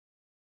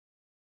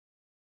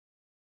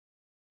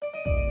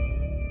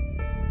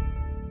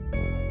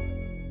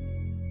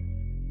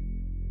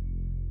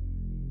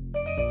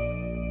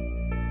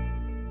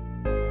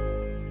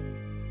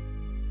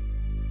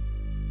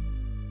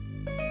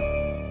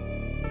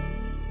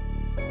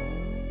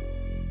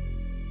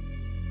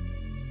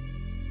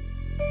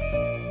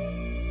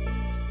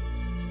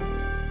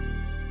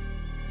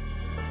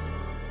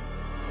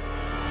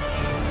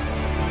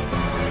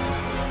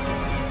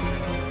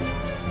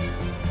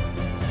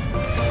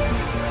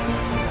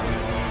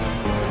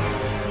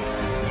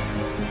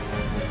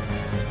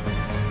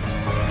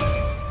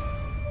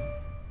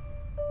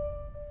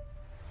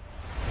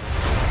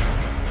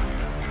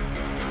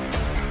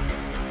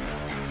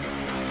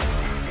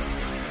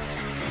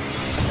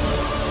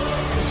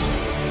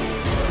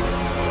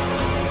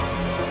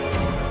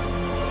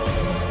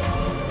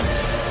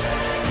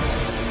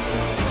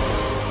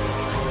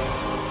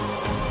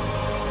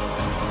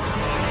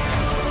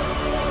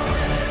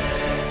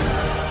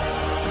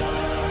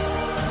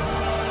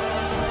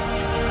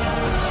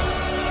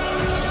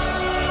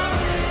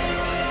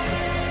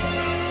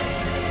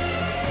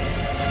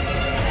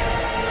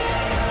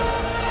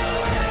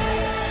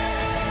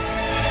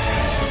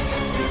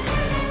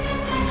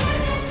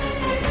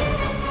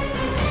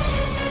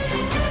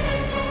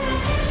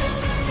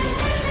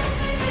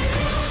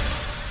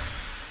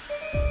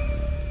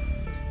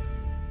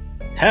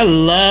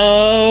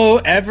Hello,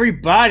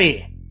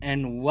 everybody,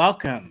 and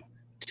welcome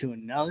to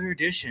another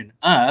edition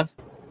of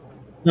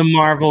the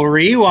Marvel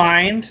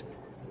Rewind.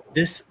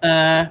 This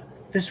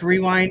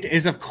rewind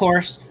is, of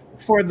course,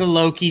 for the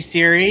Loki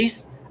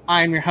series.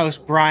 I'm your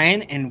host,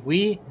 Brian, and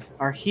we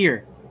are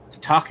here to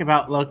talk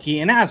about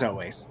Loki. And as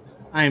always,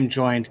 I am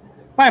joined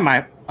by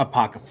my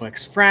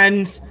Apocalypse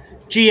friends,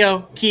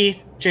 Gio,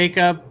 Keith,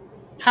 Jacob.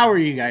 How are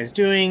you guys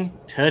doing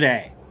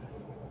today?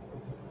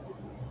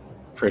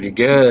 Pretty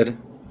good.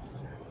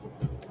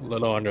 A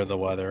little under the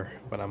weather,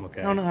 but I'm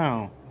okay. Oh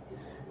no!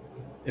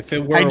 If it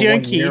were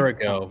 1 year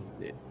ago,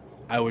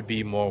 I would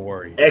be more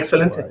worried.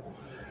 Excellent.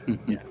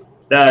 Yeah,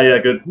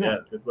 good. Yeah,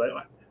 good.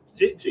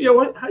 Gio,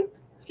 what? You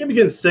can't be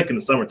getting sick in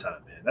the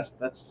summertime, man.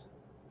 That's.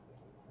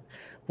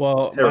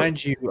 Well,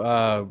 mind you,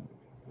 I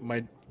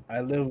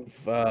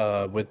live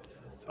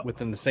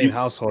within the same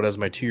household as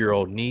my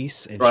 2-year-old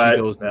niece, and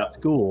she goes to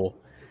school.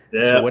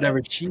 Yeah. So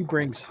whatever she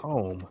brings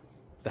home,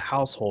 the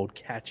household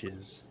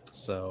catches.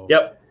 So.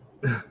 Yep.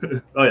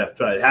 Oh yeah,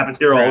 it happens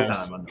here all the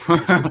time.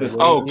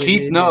 Oh,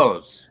 Keith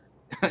knows.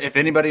 If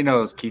anybody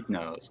knows, Keith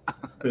knows.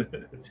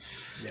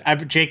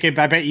 Jacob,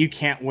 I bet you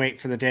can't wait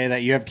for the day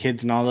that you have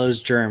kids and all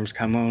those germs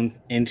come on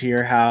into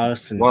your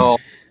house. Well,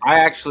 I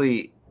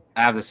actually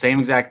have the same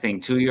exact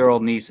thing.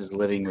 2-year-old niece is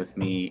living with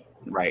me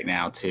right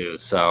now too,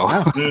 so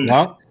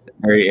well,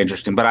 very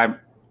interesting. But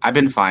I've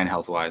been fine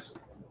health wise.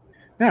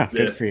 Yeah,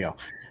 good for you.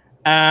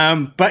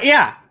 But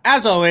yeah,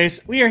 as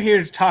always, we are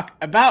here to talk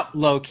about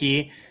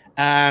Loki.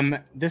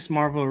 This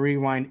Marvel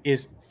Rewind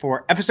is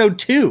for episode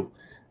 2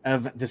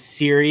 of the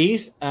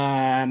series.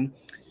 Let's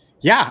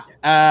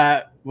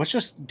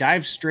just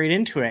dive straight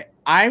into it.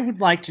 I would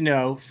like to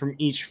know from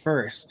each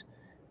first,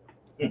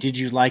 did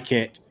you like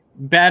it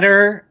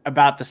better,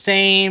 about the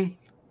same,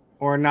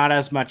 or not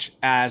as much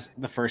as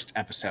the first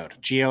episode?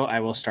 Gio,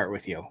 I will start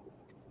with you.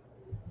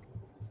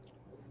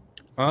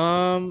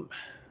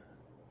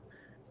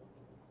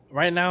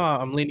 Right now,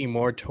 I'm leaning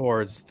more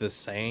towards the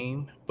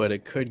same, but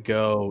it could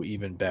go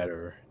even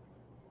better.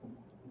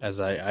 As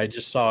I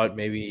just saw it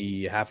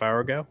maybe a half hour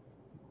ago.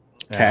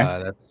 Okay.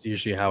 That's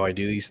usually how I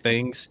do these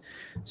things,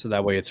 so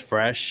that way it's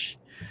fresh.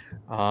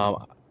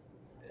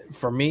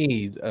 For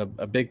me,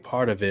 a big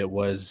part of it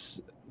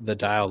was the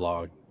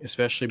dialogue,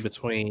 especially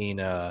between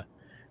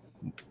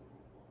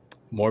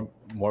Mobius.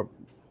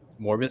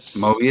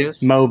 It's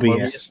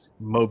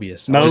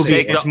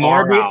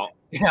Morbius.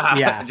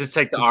 Yeah, just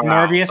take the R out.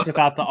 Morbius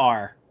without the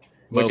R.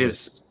 Which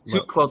is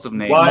too close of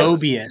names.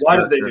 Mobius. Why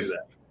did they do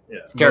that? Yeah,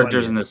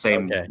 characters in the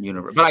same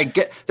universe. But I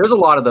get there's a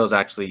lot of those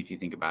actually if you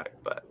think about it.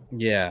 But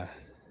yeah.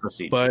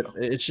 Proceed. But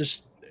it's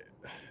just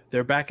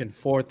they're back and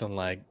forth on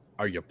like,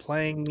 are you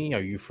playing me?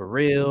 Are you for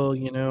real?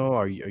 You know,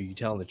 are you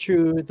telling the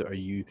truth? Are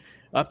you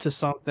up to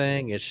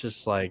something? It's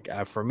just like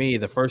for me,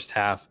 the first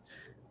half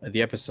of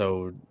the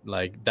episode,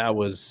 like that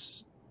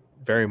was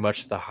very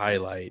much the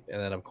highlight.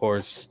 And then of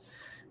course,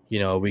 you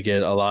know, we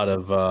get a lot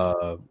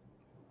of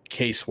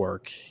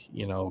casework,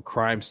 you know,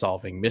 crime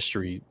solving,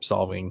 mystery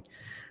solving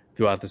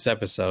throughout this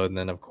episode. And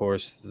then of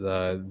course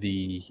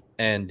the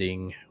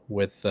ending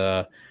with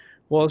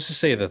let's just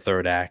say the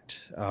third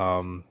act.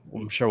 I'm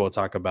sure we'll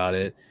talk about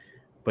it.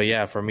 But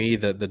yeah, for me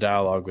the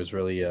dialogue was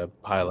really a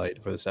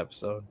highlight for this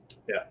episode.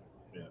 Yeah.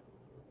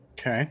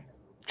 Okay.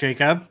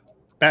 Jacob,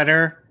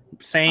 better,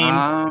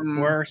 same,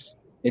 worse?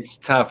 It's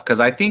tough because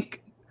I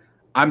think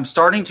I'm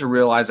starting to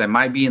realize I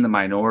might be in the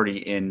minority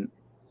in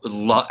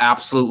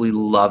absolutely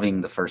loving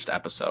the first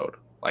episode.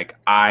 Like,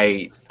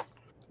 I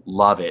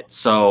love it.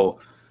 So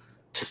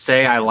to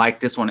say I like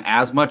this one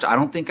as much, I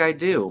don't think I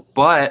do.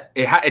 But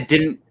it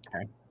didn't,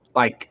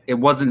 like, it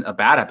wasn't a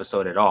bad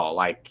episode at all.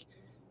 Like,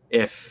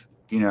 if,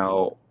 you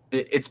know,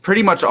 it's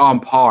pretty much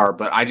on par,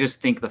 but I just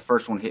think the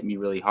first one hit me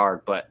really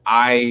hard. But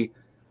I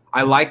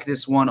like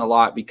this one a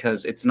lot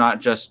because it's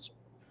not just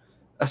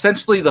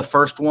essentially the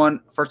first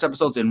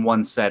episode's in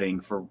one setting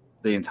for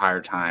the entire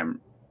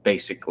time,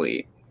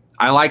 basically.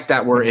 I like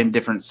that we're in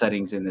different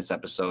settings in this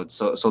episode.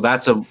 So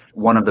that's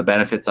one of the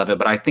benefits of it,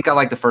 but I think I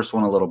like the first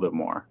one a little bit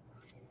more.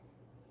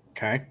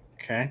 Okay.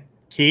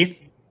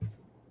 Keith?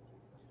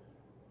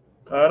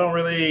 I don't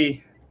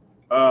really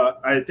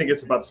I think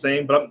it's about the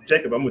same, but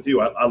Jacob, I'm with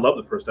you. I love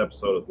the first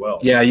episode as well.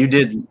 Yeah, you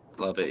did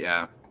love it,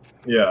 yeah.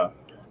 Yeah.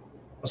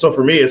 So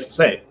for me, it's the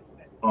same.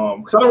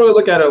 Because I don't really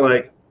look at it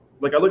like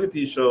I look at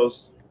these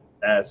shows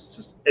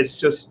as it's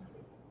just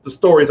the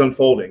story's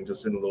unfolding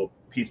just in a little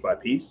piece by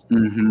piece.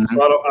 Mm-hmm.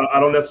 So I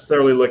don't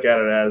necessarily look at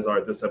it as, all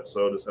right, this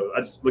episode. I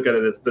just look at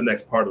it as the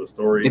next part of the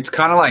story. It's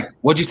kind of like,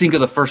 what'd you think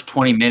of the first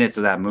 20 minutes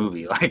of that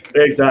movie? Like,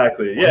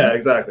 exactly. Yeah,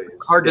 exactly.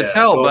 Hard to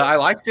tell, but I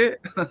liked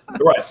it.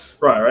 Right.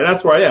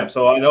 That's where I am.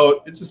 So I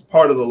know it's just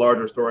part of the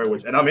larger story,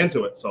 and I'm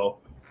into it. So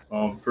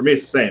for me,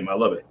 it's the same. I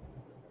love it.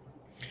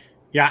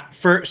 Yeah.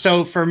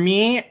 For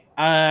me,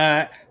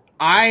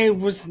 I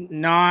was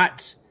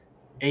not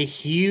a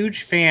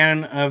huge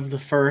fan of the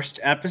first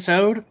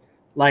episode.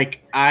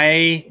 Like,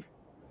 I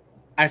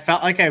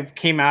felt like I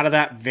came out of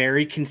that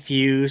very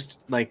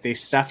confused. Like, they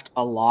stuffed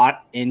a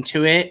lot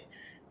into it.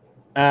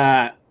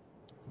 But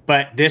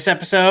this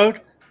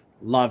episode,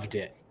 Loved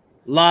it.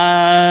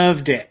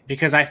 Loved it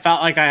because I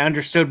felt like I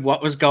understood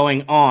what was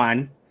going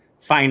on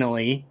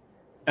finally.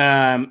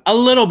 A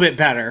little bit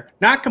better.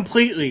 Not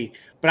completely,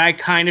 but I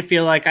kind of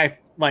feel like I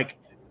like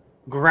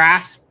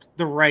grasped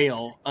the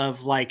rail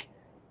of like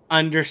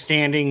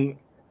understanding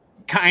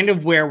kind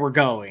of where we're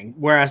going.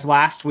 Whereas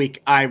last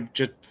week I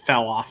just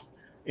fell off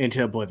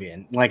into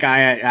oblivion. Like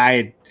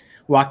I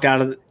walked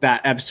out of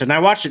that episode and I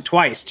watched it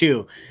twice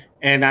too.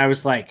 And I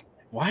was like,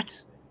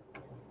 what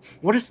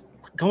is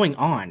going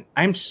on?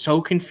 I'm so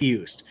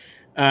confused.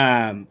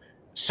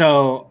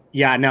 So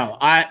yeah, no,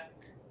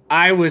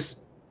 I was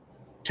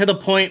to the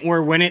point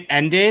where when it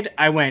ended,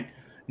 I went,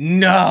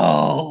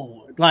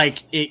 no,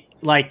 like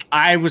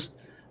I was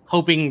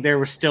hoping there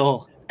was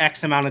still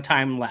X amount of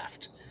time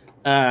left.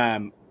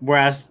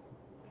 Whereas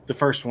the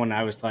first one,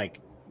 I was like,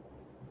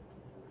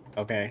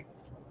 okay,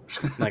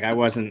 like I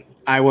wasn't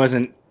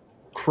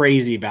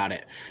crazy about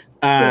it.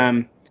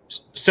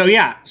 So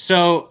yeah,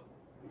 so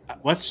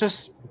let's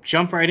just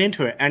jump right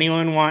into it.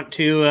 Anyone want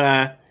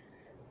to?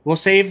 We'll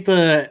save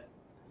the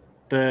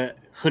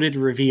hooded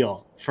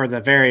reveal for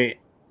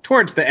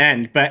towards the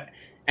end. But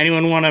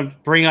anyone want to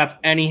bring up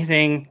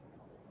anything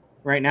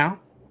right now?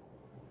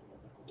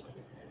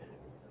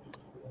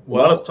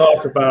 Well, I want to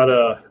talk about.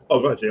 Oh,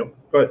 go ahead, Gio.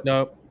 Go ahead.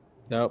 Nope.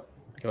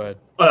 Go ahead.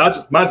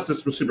 Mine's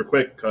just super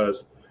quick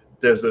because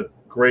there's a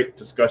great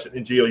discussion.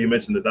 And Gio, you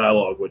mentioned the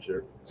dialogue, which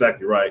you're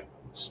exactly right,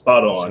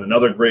 spot on.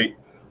 Another great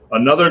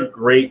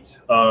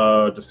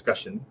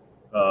discussion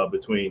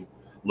between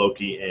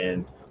Loki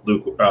and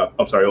Luke.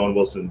 I'm sorry, Owen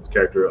Wilson's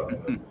character.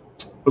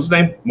 What's his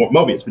name?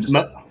 Mobius. We just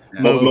said.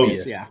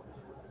 Mobius. Yeah.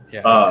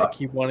 Yeah. I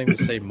keep wanting to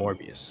say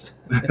Morbius.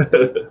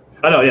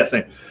 I know. Yeah.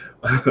 Same.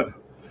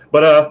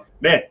 But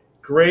man,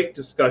 great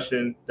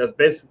discussion. That's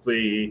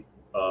basically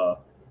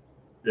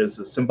there's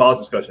a symbolic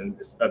discussion.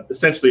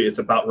 Essentially, it's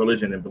about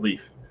religion and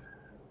belief.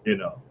 You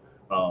know,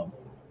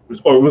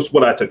 or was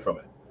what I took from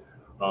it.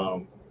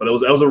 But it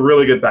was a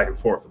really good back and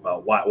forth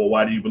about why. Well,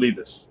 why do you believe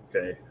this?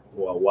 Okay.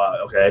 Well, why?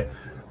 Okay.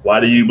 Why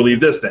do you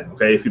believe this then?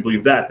 Okay. If you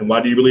believe that, then why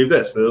do you believe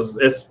this?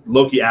 It's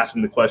Loki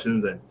asking the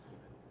questions and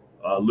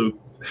Luke,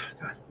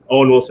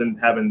 Owen Wilson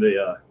having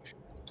the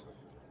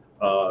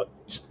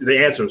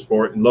answers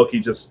for it, and Loki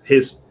just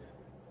his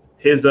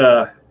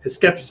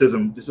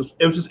skepticism. It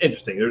was just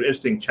interesting. It was an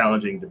interesting,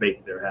 challenging debate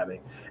that they're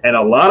having, and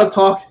a lot of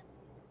talk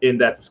in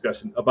that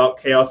discussion about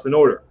chaos and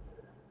order,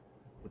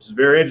 which is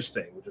very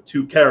interesting. With the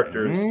two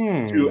characters,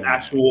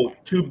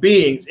 two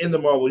beings in the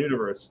Marvel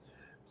universe.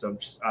 So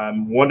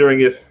I'm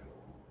wondering if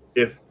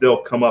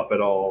they'll come up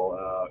at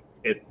all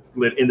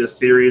in this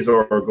series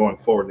or going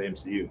forward in the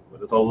MCU. But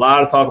there's a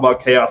lot of talk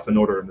about chaos and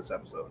order in this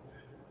episode.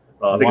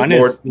 I think one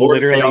is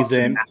literally chaos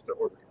the and master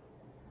order.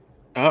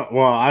 Oh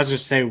well, I was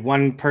just saying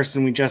one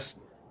person we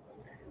just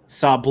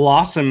saw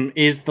blossom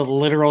is the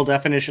literal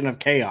definition of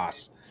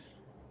chaos.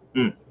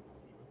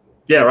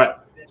 Yeah, right.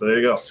 So there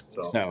you go.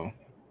 So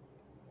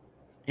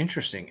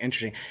interesting.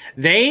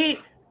 The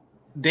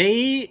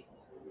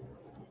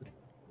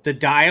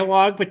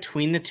dialogue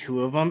between the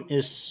two of them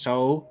is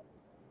so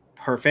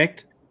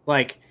perfect.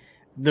 Like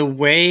the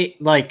way,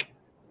 like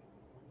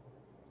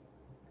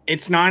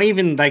it's not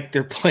even like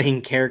they're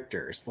playing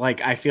characters.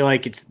 Like I feel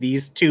like it's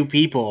these two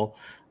people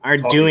are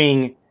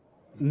doing,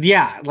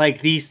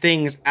 like these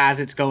things as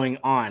it's going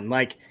on.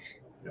 Like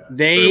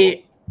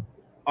they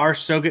are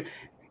so good.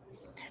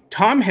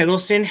 Tom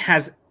Hiddleston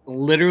has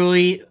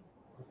literally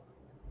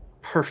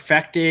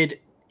perfected.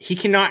 He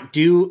cannot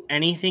do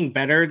anything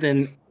better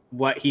than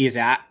what he is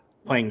at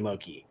playing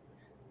Loki.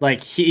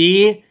 Like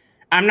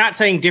I'm not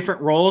saying different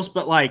roles,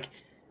 but like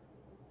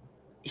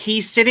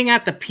he's sitting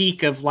at the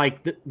peak of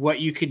like what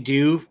you could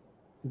do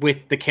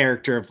with the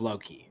character of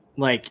Loki.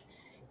 Like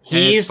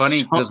it's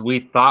funny because we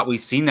thought we've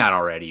seen that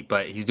already,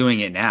 but he's doing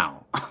it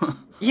now.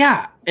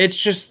 Yeah,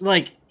 it's just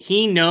like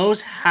he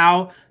knows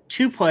how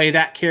to play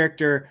that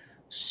character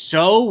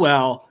so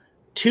well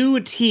to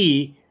a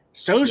T,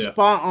 so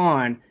spot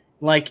on,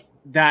 like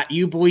that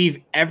you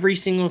believe every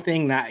single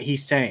thing that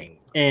he's saying.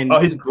 And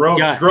he's grown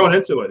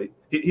into it.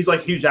 He's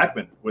like Hugh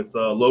Jackman with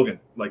Logan.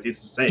 Like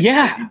he's the same.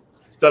 Yeah,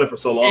 he's done it for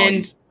so long.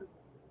 And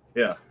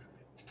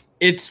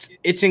it's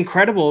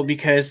incredible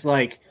because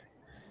like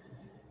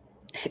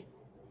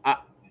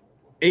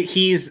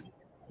he's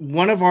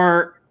one of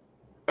our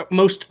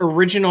most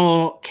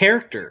original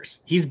characters.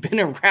 He's been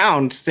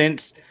around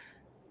since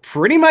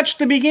pretty much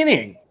the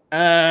beginning.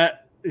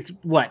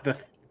 What, the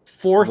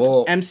fourth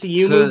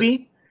MCU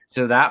movie?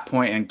 To that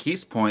point and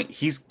Keith's point,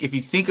 if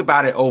you think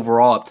about it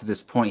overall up to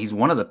this point, he's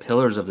one of the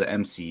pillars of the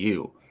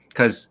MCU.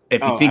 Because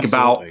if you think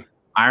about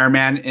Iron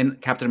Man and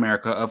Captain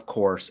America, of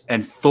course,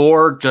 and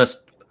Thor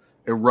just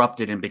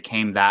erupted and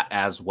became that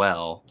as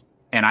well.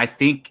 And I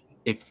think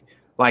if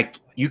like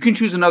you can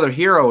choose another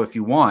hero if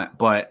you want,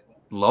 but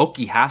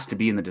Loki has to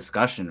be in the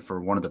discussion for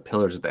one of the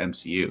pillars of the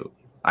MCU,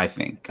 I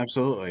think.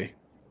 Absolutely.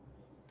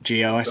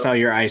 Gio, I saw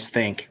your eyes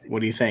think. What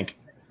do you think?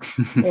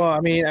 Well, I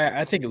mean,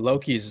 I think Tom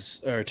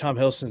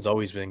Hiddleston's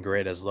always been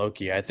great as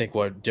Loki. I think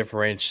what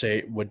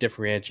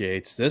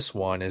differentiates this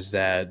one is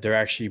that they're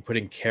actually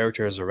putting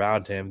characters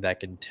around him that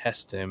can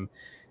test him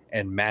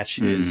and match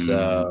his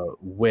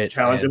wit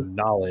Challenge and him.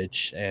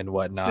 knowledge and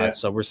whatnot. Yeah.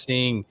 So we're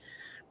seeing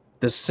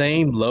the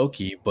same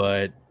Loki,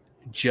 but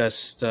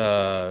just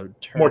More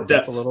turned up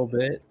depth. a little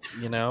bit.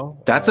 You know,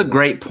 That's a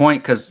great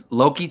point because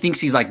Loki thinks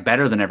he's like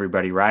better than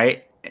everybody,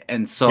 right?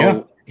 And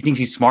so he thinks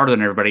he's smarter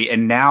than everybody.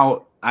 And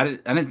now I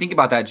didn't think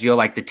about that, Gio.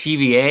 Like the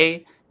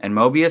TVA and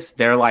Mobius,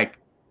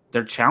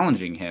 they're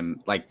challenging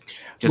him. Like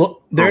just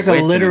there's for a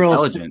wits and literal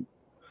intelligence.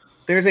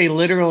 there's a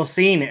literal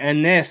scene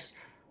in this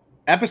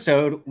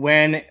episode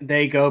when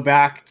they go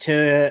back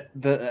to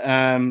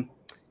the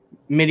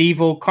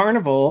medieval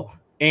carnival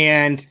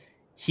and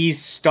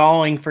he's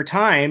stalling for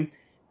time,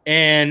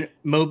 and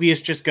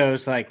Mobius just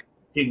goes like,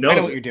 He I know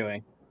knows what it. you're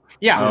doing.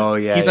 Yeah. Oh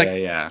yeah, He's like,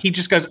 yeah. he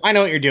just goes, I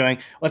know what you're doing.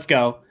 Let's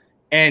go.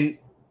 And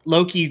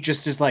Loki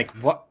just is like,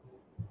 what?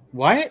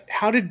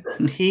 How did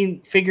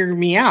he figure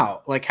me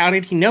out? Like, how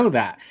did he know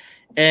that?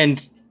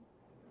 And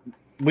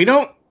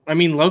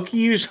Loki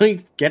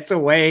usually gets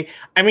away.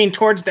 I mean,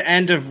 towards the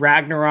end of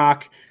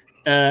Ragnarok,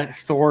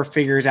 Thor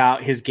figures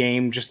out his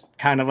game, just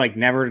kind of like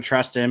never to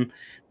trust him.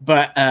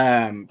 But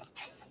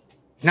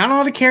not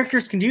all the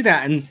characters can do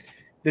that. And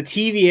the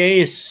TVA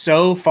is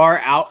so far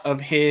out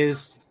of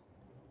his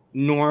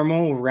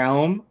normal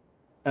realm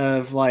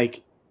of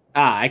like,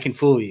 I can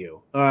fool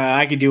you.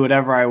 I can do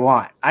whatever I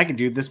want. I can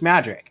do this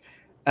magic.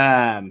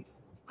 Yeah,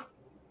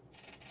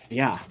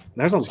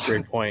 there's That's a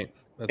great point.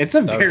 It's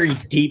a very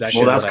deep that show.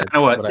 Well, that's what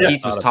kind of what I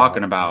Keith thought was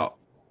talking about.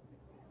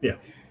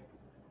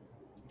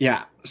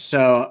 Yeah.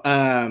 So,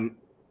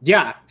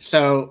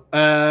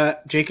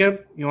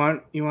 Jacob, you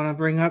want to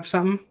bring up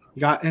something? You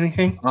got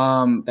anything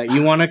that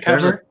you want to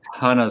There's cover? a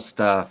ton of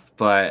stuff,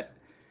 but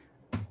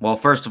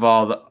first of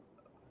all,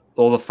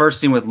 the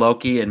first scene with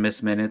Loki and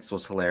Miss Minutes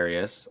was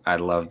hilarious. I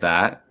love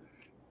that.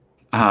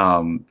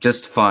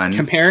 Just fun.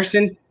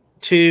 Comparison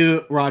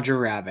to Roger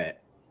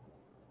Rabbit,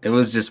 It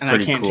was just and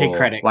pretty I can't cool. take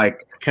credit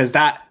Like, because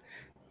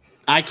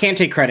I can't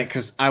take credit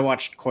because I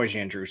watched Coy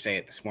Andrew say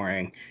it this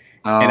morning,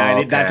 oh,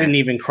 and that okay. didn't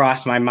even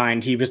cross my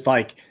mind. He was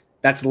like,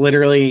 "That's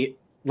literally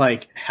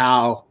like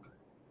how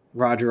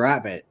Roger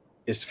Rabbit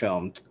is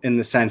filmed in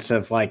the sense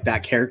of like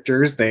that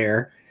character is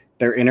there,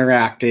 they're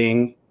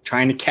interacting,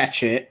 trying to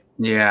catch it."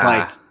 Yeah.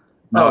 Like,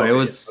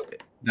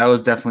 that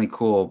was definitely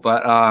cool.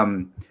 But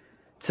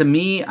to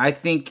me, I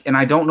think, and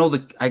I don't know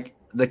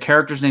the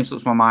character's name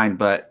slips my mind,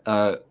 but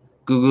Gugu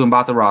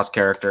Mbatha Raw's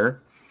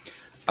character,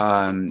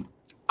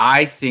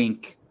 I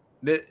think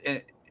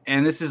that,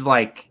 and this is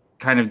like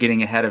kind of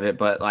getting ahead of it,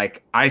 but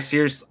like I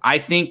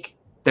think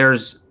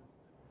there's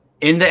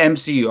in the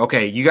MCU.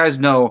 Okay, you guys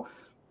know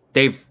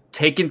they've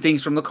taken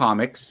things from the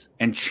comics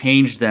and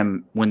changed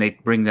them when they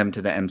bring them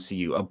to the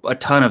MCU. A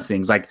ton of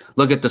things. Like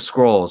look at the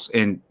Skrulls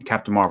in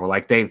Captain Marvel.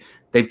 Like they've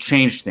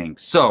changed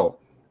things. So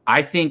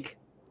I think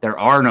there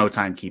are no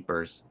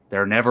timekeepers.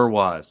 There never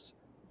was.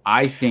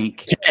 I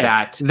think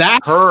that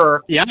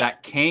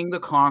Kang the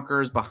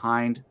Conqueror is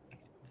behind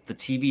the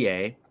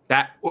TVA.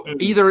 That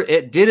either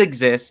it did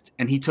exist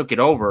and he took it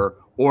over,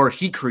 or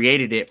he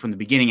created it from the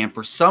beginning. And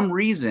for some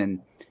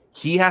reason,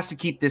 he has to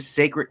keep this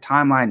sacred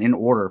timeline in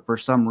order for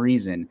some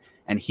reason.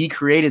 And he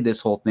created this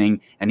whole thing.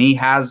 And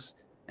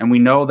we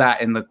know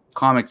that in the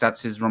comics,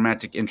 that's his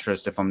romantic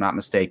interest, if I'm not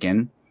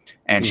mistaken.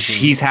 And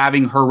she's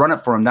having her run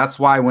it for him. That's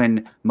why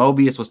when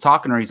Mobius was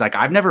talking to her, he's like,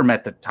 I've never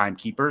met the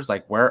timekeepers.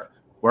 Like, where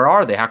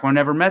are they? How come I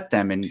never met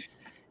them?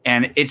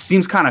 And it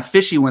seems kind of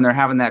fishy when they're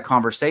having that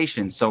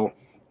conversation. So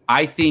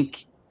I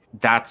think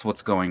that's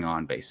what's going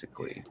on,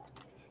 basically.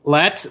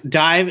 let's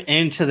dive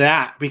into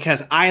that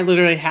because I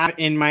literally have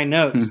in my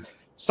notes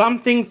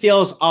something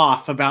feels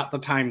off about the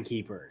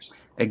timekeepers.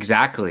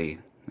 Exactly.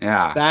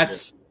 Yeah.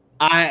 That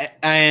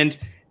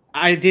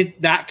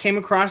came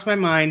across my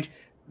mind.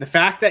 The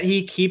fact that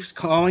he keeps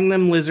calling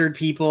them lizard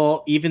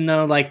people, even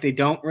though like they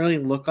don't really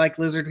look like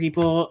lizard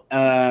people.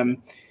 I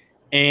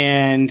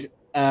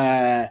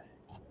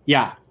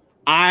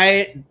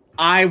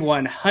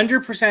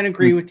 100%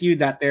 agree with you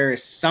that there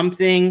is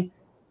something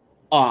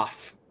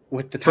off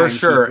with the for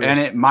sure, timekeepers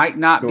and it might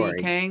not story.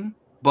 be Kang,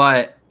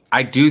 but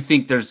I do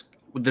think there's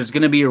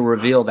going to be a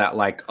reveal that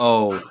like,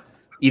 oh,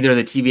 either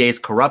the TVA is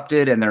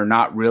corrupted and they're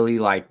not really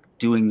like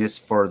doing this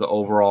for the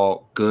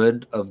overall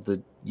good of the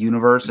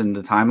universe and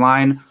the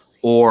timeline,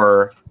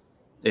 or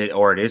it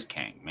is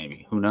Kang.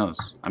 Maybe, who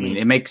knows? I mean,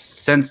 it makes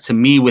sense to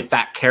me with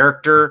that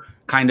character.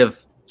 Kind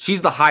of,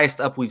 she's the highest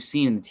up we've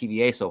seen in the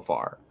TVA so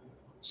far.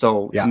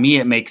 So to me,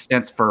 it makes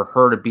sense for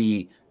her to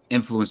be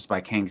influenced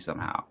by Kang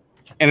somehow.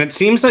 And it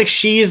seems like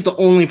she is the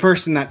only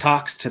person that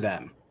talks to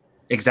them.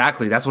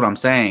 Exactly. That's what I'm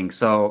saying.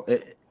 So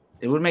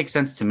it would make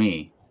sense to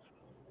me.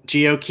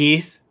 Geo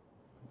Keith,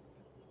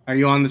 are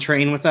you on the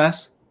train with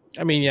us?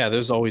 I mean, yeah,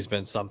 there's always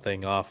been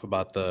something off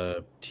about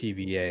the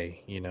TVA.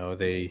 You know,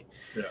 they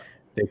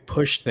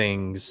push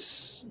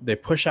things, they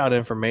push out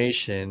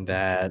information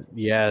that,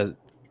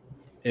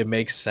 it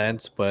makes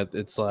sense, but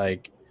it's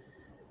like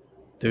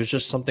there's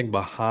just something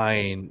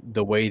behind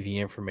the way the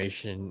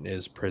information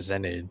is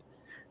presented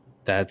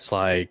that's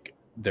like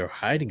they're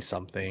hiding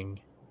something.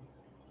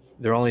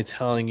 They're only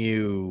telling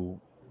you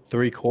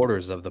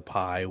 3/4 of the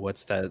pie.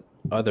 What's that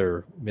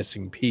other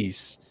missing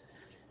piece?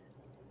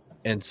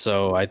 And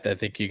so I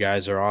think you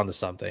guys are on to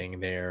something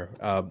there.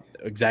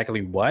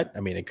 Exactly what? I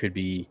mean, it could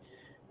be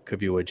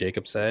what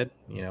Jacob said,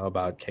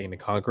 about King the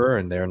Conqueror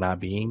and there not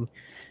being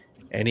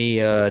any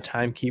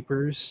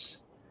timekeepers,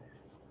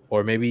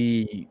 or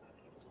maybe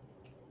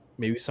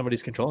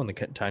somebody's controlling the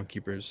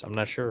timekeepers. I'm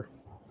not sure.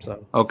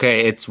 So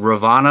Okay, it's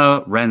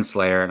Ravana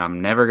Renslayer, and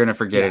I'm never gonna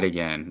forget it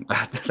again.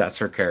 That's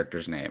her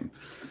character's name.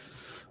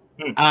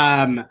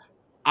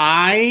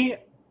 I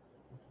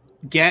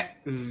get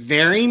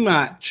very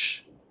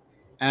much,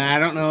 and I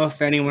don't know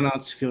if anyone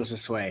else feels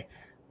this way,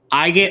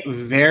 I get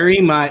very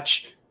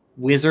much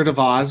Wizard of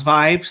Oz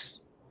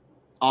vibes.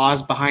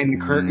 Oz behind the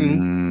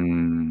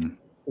curtain.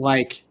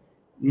 Like,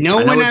 no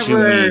one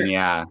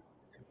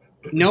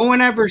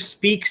ever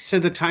speaks to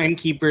the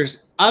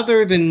timekeepers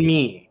other than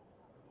me.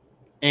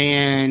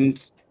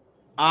 And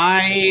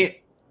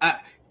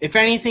if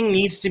anything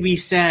needs to be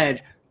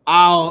said,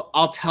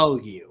 I'll tell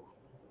you.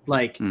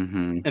 Like,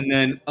 and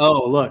then,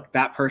 oh, look,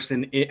 that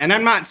person and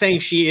I'm not saying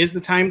she is the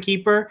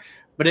timekeeper,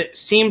 but it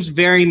seems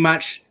very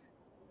much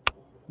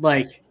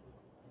like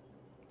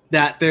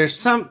that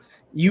there's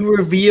you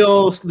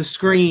reveal the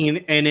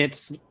screen and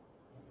it's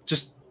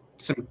just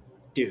some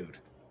dude.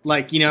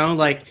 Like,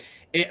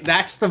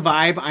 that's the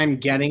vibe I'm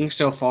getting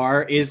so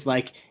far, is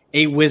like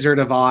a Wizard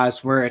of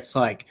Oz, where it's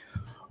like,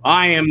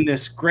 I am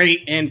this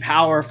great and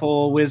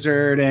powerful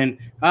wizard, and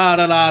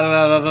and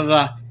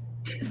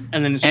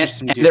then it's just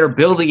some dude. They're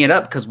building it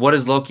up, because what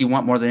does Loki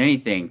want more than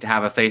anything? To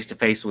have a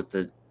face-to-face with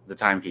the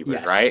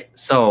timekeepers, right?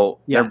 So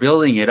they're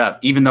building it up,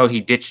 even though he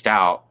ditched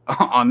out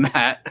on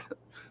that.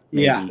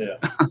 Yeah.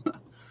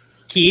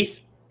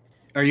 Keith,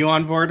 are you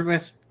on board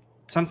with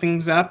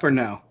something's up or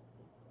no?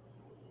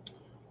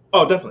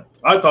 Oh, definitely.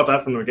 I thought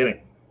that from the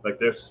beginning. Like,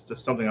 there's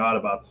just something odd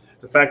about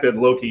the fact that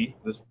Loki,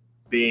 this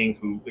being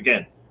who,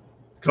 again,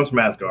 comes from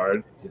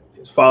Asgard,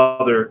 his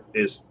father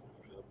is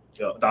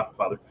adopted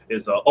father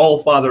is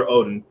All-Father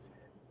Odin,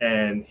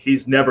 and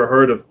he's never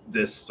heard of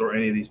this or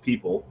any of these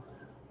people.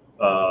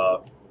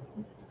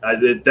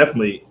 It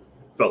definitely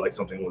felt like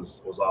something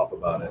was off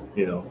about it,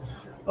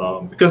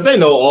 because they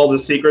know all the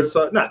secrets,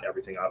 not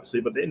everything obviously,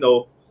 but they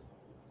know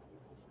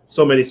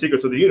so many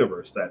secrets of the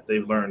universe that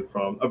they've learned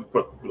from,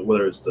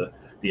 whether it's the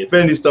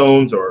Infinity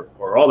Stones or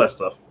all that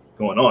stuff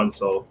going on.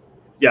 So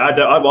yeah,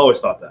 I've always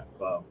thought that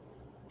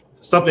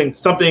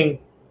something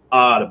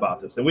odd about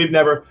this, and we've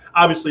never,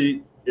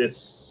 obviously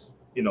it's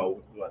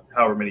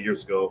however many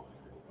years ago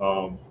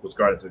was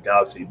Guardians of the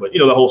Galaxy, but the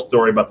whole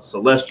story about the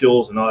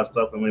Celestials and all that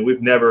stuff. I mean,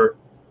 we've never,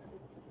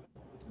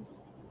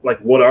 like,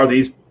 what are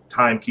these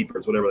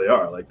timekeepers, whatever they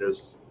are? Like,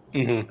 there's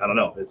I don't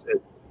know,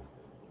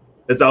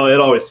 it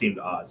always seemed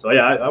odd. So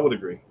yeah, I would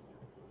agree.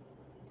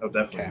 I would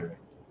definitely agree.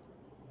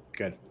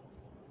 Good.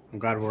 I'm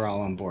glad we're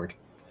all on board.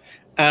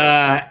 All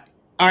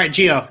right,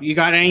 Gio, you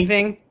got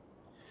anything?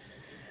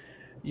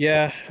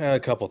 Yeah, a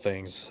couple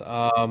things.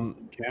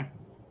 Okay.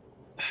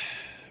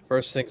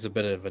 First thing's a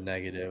bit of a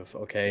negative.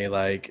 Okay,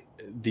 like,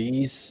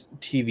 these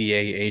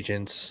TVA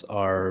agents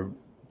are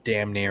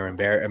damn near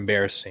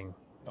embarrassing.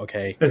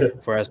 Okay,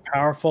 for as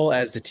powerful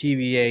as the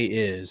TVA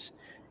is,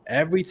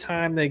 every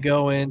time they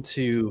go in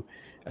to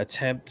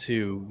attempt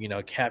to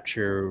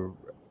capture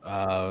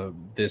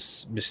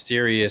this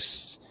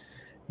mysterious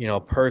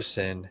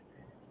person,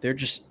 they're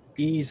just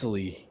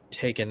easily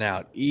taken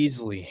out,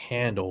 easily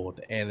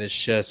handled, and it's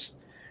just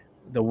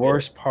the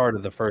worst part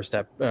of the first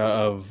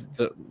of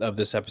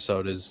this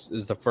episode is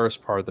the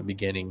first part, the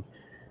beginning,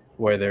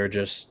 where they're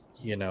just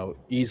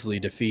easily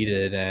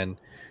defeated. And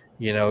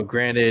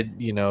granted,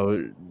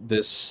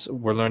 this,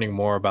 we're learning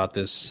more about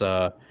this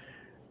person,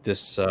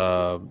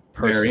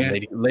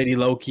 Lady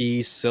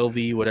Loki,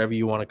 Sylvie, whatever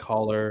you want to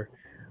call her.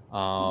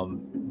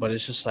 But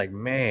it's just like,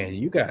 man,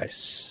 you guys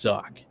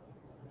suck.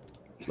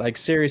 Like,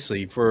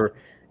 seriously, for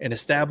an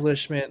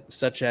establishment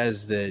such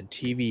as the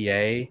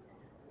TVA,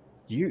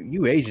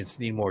 you agents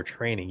need more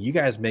training. You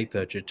guys make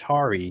the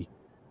Chitauri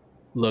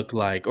look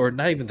like, or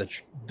not even the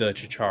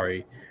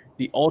Chitauri,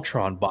 the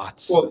Ultron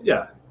bots. Well,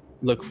 yeah,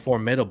 look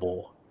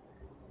formidable,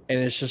 and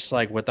it's just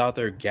like, without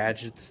their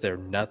gadgets, they're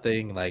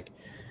nothing. Like,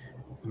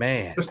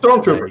 man, the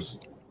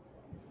stormtroopers.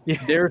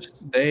 Like, they're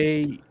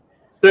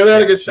there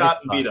to get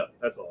shot and beat up.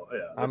 That's all.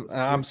 Yeah.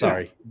 I'm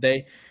sorry.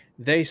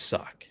 They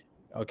suck.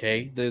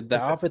 Okay, the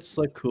outfits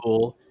look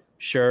cool,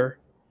 sure,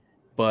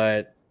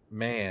 but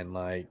man,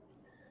 like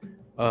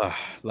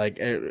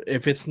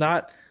if it's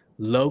not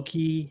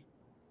Loki,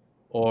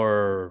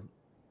 or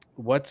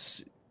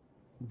what's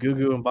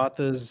Gugu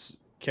Mbatha's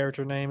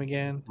character name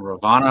again?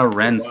 Ravana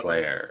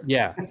Renslayer.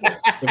 Yeah.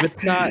 If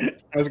it's not,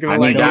 I was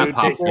gonna that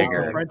pop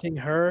figure. Confronting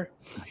her,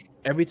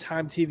 every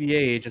time TVA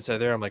agents are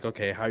there, I'm like,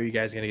 okay, how are you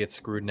guys gonna get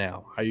screwed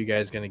now? How are you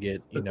guys gonna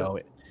get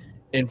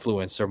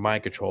influenced or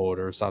mind controlled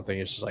or something?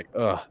 It's just like,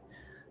 ugh.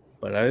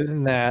 But other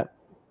than that,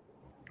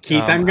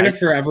 Keith, I'm gonna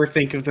forever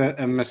think of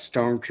them as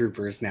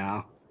stormtroopers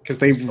now because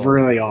they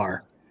really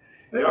are.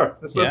 They are.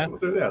 That's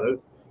what they're.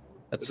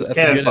 That's a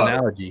good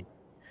analogy.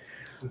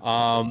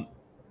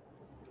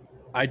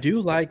 I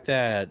do like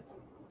that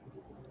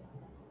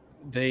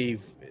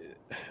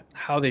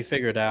how they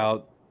figured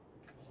out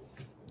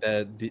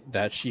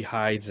that she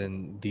hides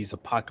in these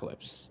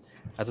apocalypse.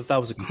 I thought that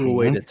was a cool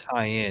way to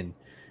tie in,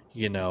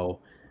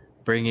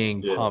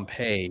 bringing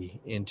Pompeii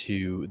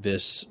into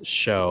this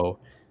show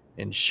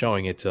and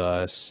showing it to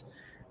us.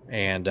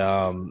 And,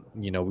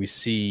 we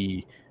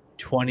see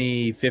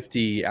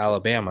 2050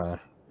 Alabama,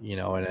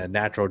 and a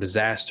natural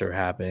disaster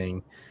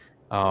happening.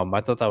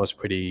 I thought that was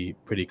pretty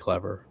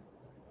clever.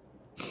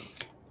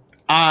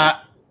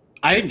 I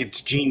think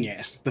it's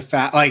genius. The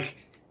fact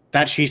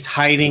that she's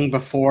hiding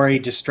before a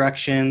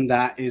destruction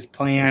that is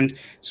planned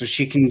so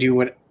she can do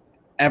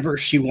whatever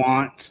she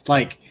wants.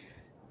 Like,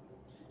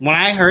 when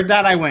I heard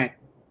that, I went,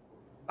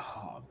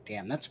 oh,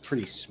 damn, that's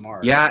pretty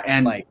smart. Yeah,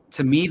 and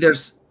to me,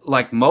 there's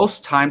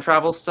most time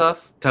travel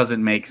stuff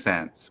doesn't make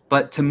sense.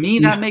 But to me,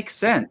 that makes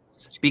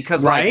sense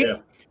because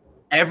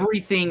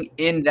everything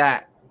in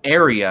that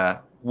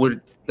area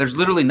there's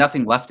literally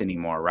nothing left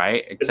anymore,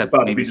 right? Except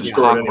maybe some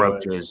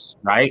cockroaches,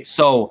 right?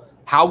 So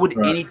how would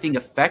anything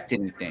affect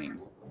anything?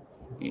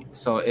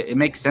 So it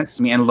makes sense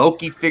to me. And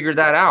Loki figured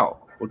that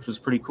out, which was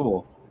pretty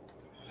cool.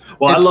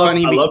 Well, I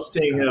love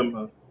seeing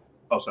him.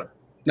 Oh, sorry.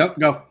 Nope,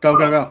 go.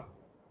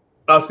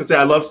 I was going to say,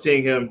 I love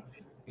seeing him.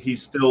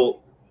 He's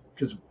still,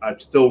 because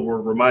we're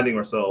reminding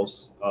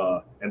ourselves,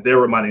 and they're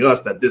reminding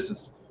us that this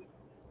is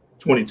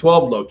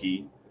 2012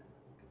 Loki.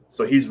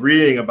 So he's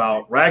reading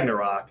about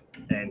Ragnarok,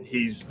 and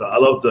I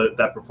love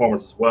that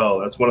performance as well.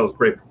 That's one of those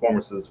great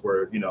performances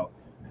where,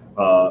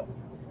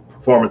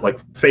 performance like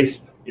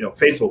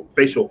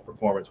facial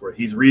performance where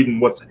he's reading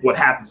what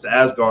happens to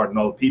Asgard and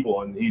all the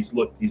people, and he's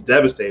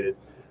devastated,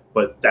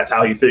 but that's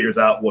how he figures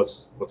out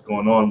what's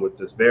going on with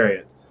this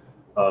variant.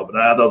 But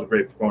I thought it was a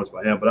great performance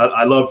by him. But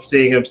I love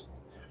seeing him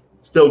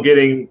still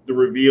getting the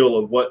reveal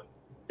of what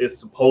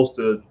his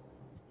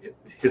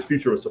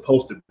future was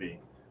supposed to be.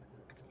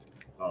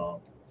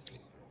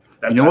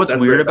 What's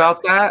weird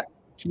about that,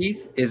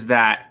 Keith, is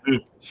that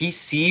he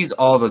sees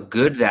all the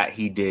good that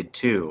he did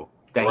too,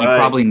 that he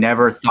probably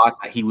never thought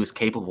that he was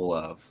capable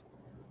of.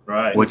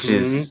 Right. Which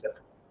is,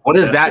 what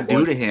does that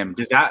do to him?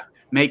 Does that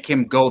make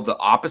him go the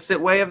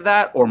opposite way of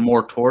that or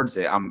more towards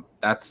it?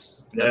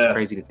 That's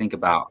crazy to think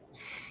about.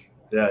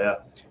 Yeah.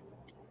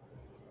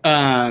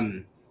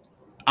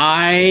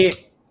 I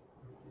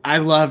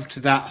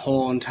loved that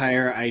whole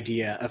entire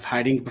idea of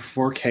hiding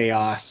before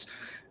chaos.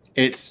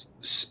 It's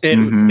a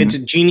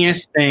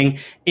genius thing,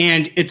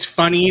 and it's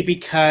funny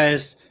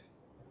because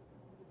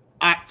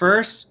at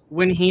first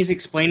when he's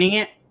explaining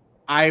it,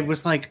 I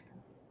was like,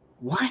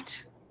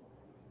 "What?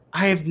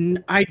 I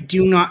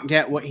do not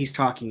get what he's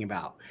talking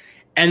about."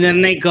 And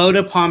then they go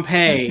to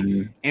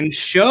Pompeii and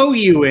show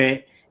you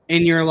it,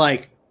 and you're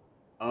like,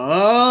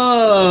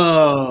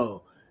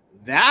 "Oh,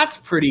 that's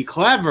pretty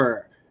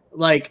clever."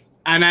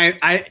 And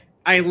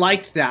I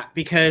liked that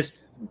because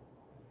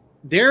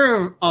there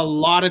are a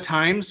lot of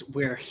times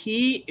where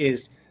he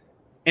is,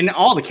 and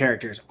all the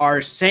characters are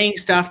saying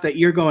stuff that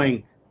you're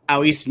going, at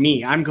least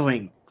me, I'm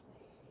going,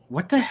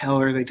 what the hell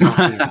are they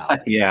talking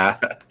about? Yeah.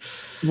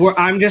 Where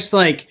I'm just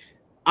like,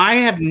 I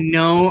have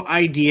no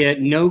idea,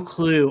 no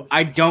clue.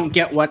 I don't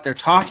get what they're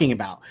talking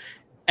about.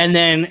 And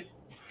then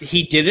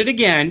he did it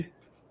again,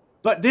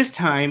 but this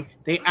time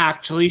they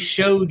actually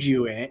showed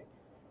you it.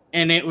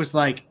 And it was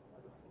like,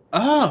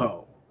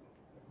 oh,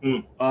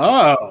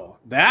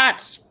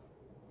 that's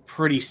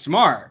pretty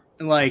smart.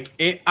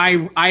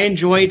 I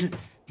enjoyed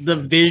the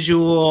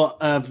visual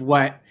of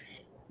what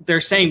they're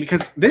saying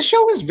because this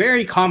show is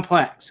very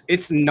complex.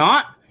 It's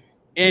not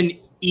an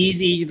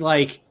easy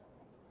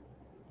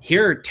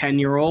here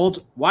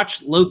 10-year-old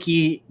watch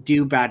Loki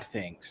do bad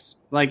things.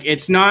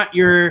 It's not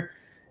your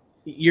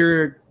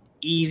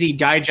easy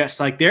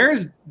digest.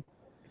 There's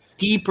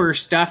deeper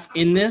stuff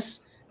in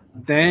this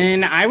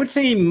than I would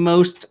say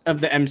most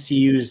of the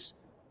MCU's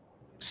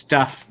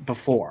stuff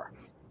before.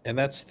 And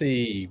that's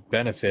the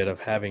benefit of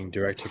having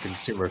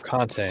direct-to-consumer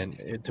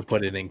content, to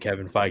put it in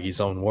Kevin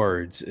Feige's own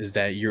words, is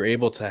that you're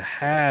able to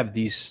have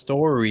these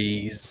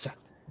stories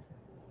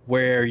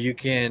where you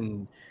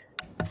can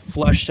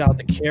flesh out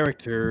the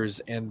characters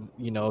and,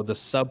 the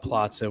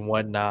subplots and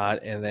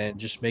whatnot, and then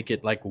just make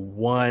it like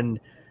one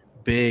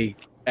big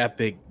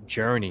epic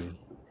journey.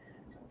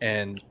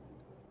 And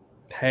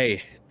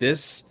hey,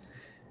 this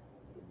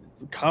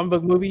comic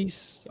book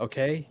movies,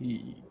 okay,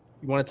 you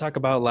want to talk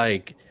about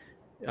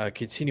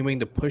continuing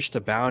to push the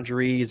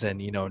boundaries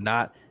and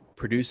not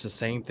produce the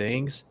same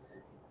things,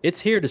 it's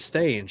here to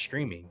stay in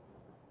streaming.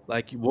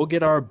 We'll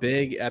get our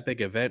big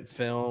epic event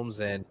films,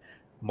 and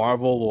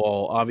Marvel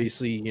will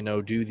obviously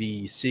do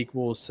the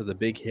sequels to the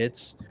big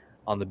hits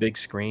on the big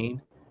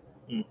screen.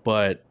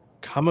 But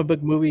comic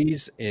book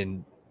movies,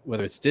 in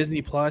whether it's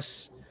Disney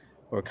Plus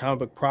or comic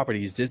book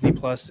properties, Disney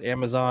Plus,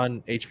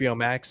 Amazon, HBO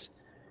Max,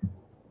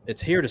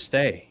 it's here to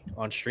stay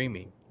on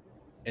streaming.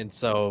 And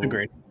so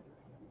agreed.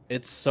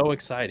 it's so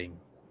exciting,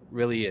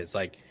 really is.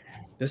 Like,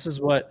 this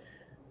is what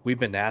we've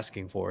been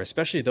asking for,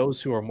 especially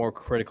those who are more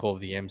critical of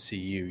the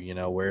MCU, you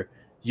know, where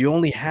you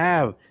only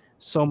have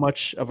so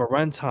much of a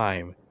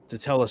runtime to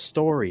tell a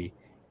story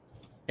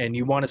and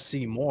you want to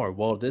see more.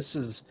 Well, this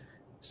is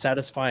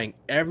satisfying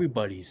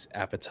everybody's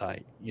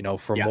appetite, you know,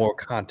 for Yeah. more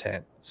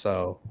content.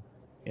 So,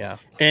 yeah.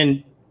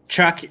 And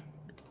Chuck,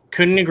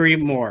 couldn't agree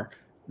more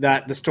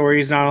that the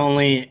stories not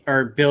only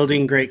are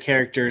building great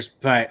characters,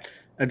 but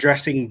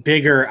addressing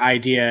bigger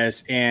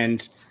ideas,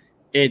 and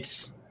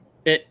it's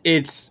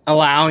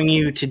allowing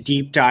you to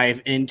deep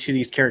dive into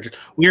these characters.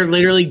 We are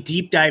literally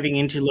deep diving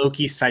into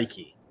Loki's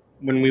psyche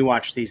when we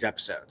watch these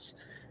episodes,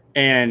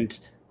 and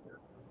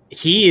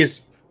he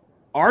is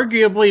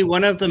arguably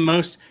one of the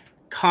most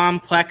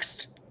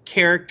complex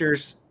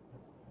characters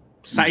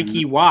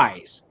psyche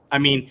wise. I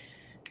mean,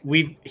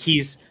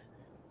 he's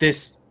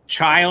this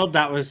child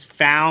that was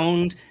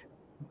found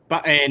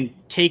and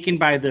taken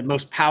by one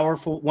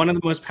of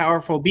the most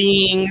powerful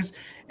beings,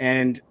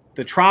 and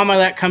the trauma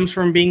that comes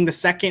from being the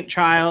second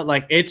child.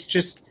 Like,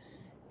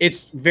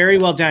 it's very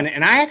well done.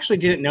 And I actually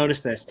didn't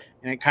notice this,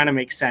 and it kind of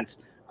makes sense.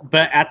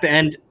 But at the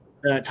end,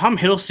 Tom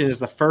Hiddleston is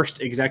the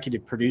first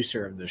executive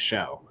producer of the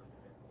show.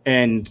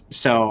 And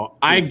so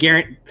I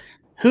guarantee,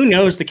 who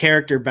knows the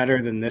character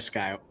better than this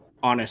guy,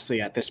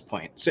 honestly, at this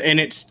point. So, and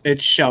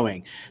it's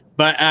showing.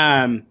 But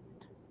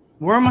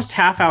we're almost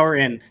half hour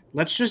in.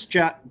 Let's just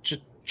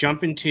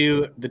jump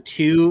into the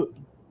two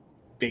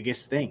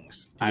biggest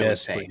things, I would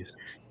say. Please.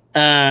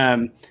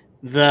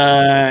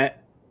 The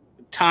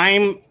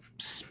time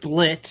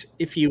split,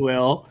 if you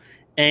will,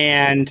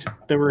 and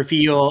the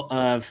reveal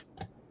of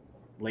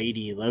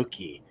Lady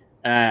Loki.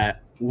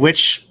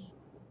 Which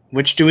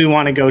do we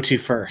want to go to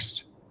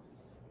first?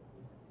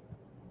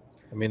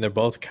 I mean, they're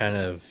both kind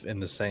of in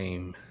the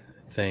same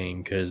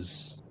thing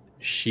because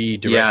she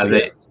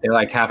directly. They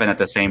like happen at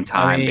the same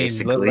time,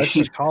 basically. Let's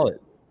just call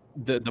it.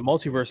 The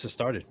multiverse has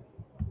started.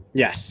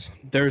 Yes.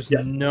 There's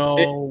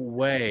no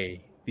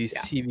way these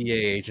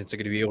TVA agents are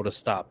going to be able to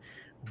stop.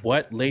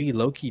 What Lady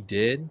Loki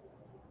did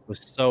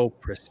was so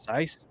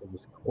precise. It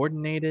was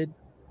coordinated.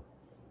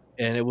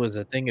 And it was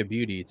a thing of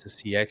beauty to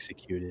see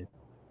executed.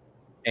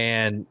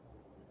 And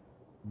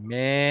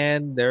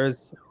man,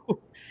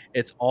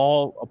 it's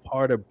all a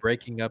part of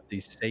breaking up the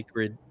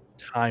sacred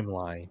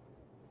timeline.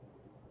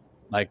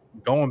 Like,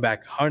 going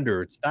back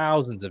hundreds,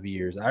 thousands of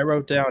years. I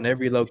wrote down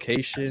every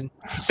location.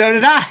 So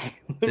did I.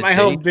 My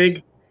whole dates.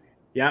 big.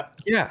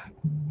 Yep. Yeah.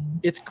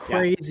 It's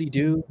crazy,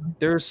 dude.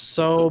 There's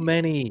so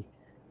many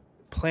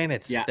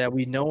planets that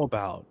we know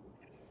about.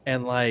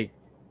 And like,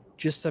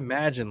 just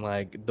imagine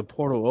like the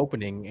portal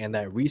opening and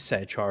that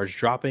reset charge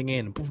dropping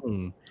in.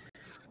 Boom.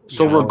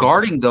 So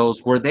regarding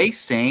those, were they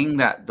saying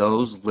that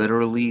those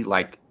literally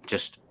like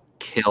just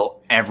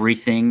kill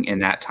everything in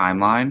that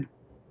timeline?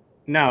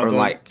 No, or the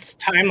like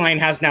timeline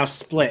has now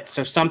split,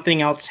 so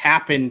something else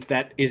happened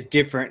that is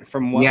different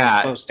from what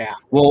was supposed to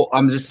happen. Well,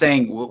 I'm just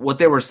saying what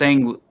they were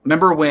saying.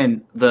 Remember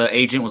when the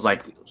agent was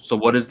like, "So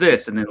what is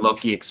this?" And then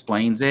Loki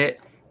explains it.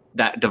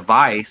 That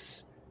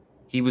device,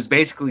 he was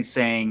basically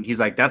saying, he's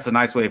like, "That's a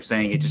nice way of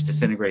saying it just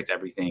disintegrates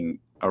everything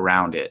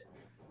around it."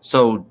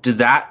 So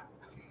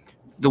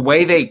the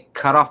way they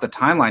cut off the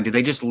timeline, did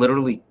they just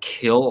literally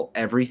kill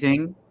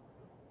everything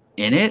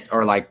in it,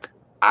 or like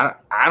I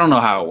don't know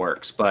how it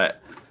works, but.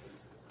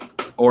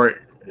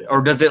 Or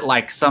does it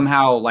like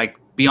somehow like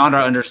beyond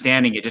our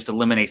understanding, it just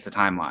eliminates the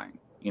timeline,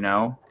 you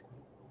know?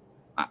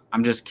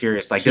 I'm just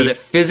curious. Like, does it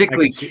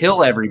physically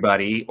kill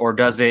everybody, or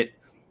does it,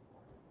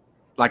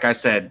 like I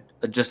said,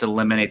 just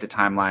eliminate the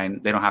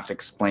timeline? They don't have to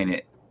explain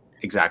it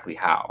exactly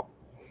how.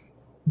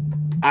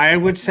 I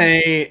would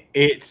say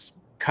it's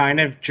kind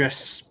of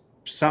just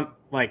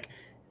like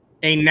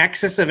a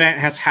Nexus event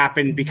has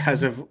happened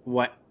because of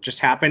what just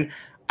happened.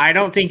 I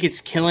don't think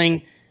it's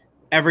killing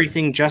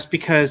everything just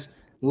because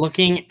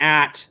looking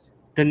at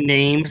the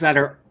names that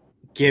are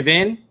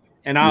given,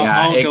 and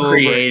I'll go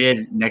created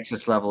over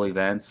Nexus level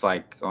events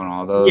like on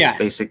all those,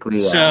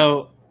 basically.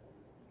 So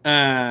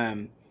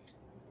here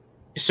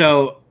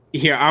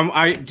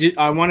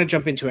I want to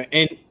jump into it,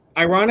 and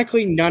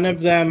ironically, none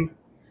of them,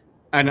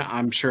 and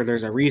I'm sure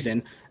there's a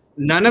reason,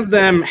 none of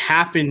them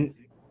happen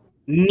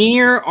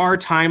near our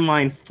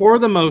timeline for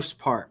the most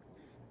part.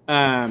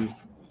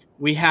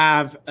 We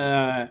have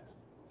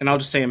and I'll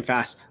just say them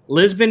fast.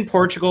 Lisbon,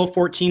 Portugal,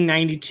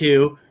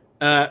 1492.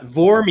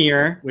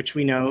 Vormir, which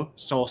we know,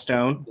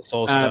 Soulstone. The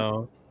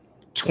Soulstone.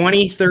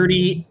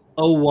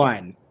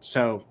 2030-01.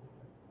 So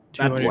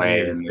that's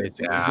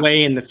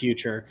way in the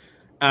future.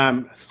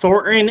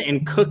 Thornton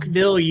and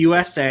Cookville,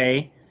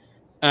 USA.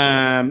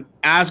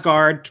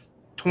 Asgard,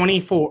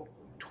 2004.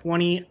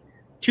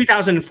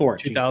 2004.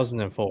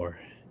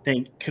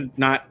 Could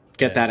not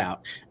get that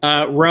out.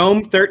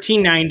 Rome,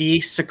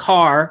 1390.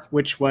 Sakaar,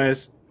 which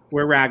was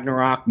where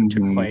Ragnarok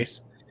took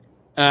place.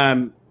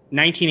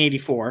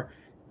 1984.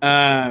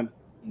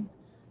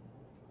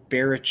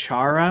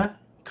 Barichara,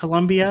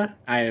 Colombia.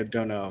 I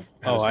don't know.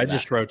 I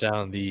just wrote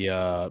down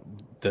the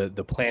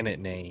planet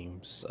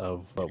names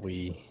of what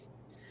we.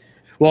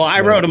 Well,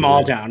 I wrote them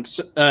all down.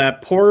 So,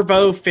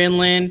 Porvo,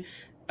 Finland,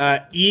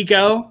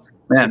 Ego.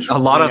 Man, a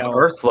lot of know,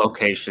 Earth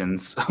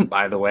locations,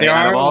 by the way. There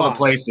Out are of all a the lot.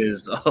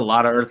 places, a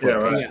lot of Earth Yeah,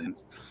 right.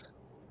 locations.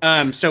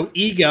 So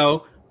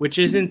Ego, which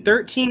is in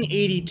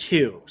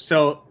 1382.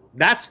 So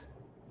that's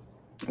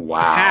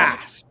Wow.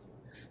 past.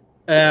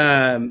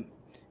 Titan,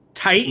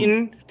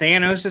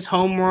 Thanos'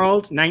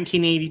 homeworld,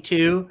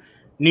 1982.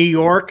 New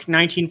York,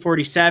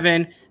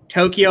 1947.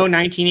 Tokyo,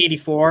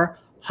 1984.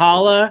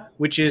 Hala,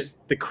 which is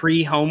the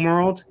Kree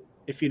homeworld,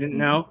 if you didn't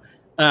know.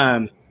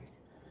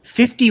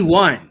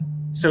 51.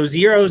 So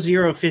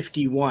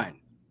 0051.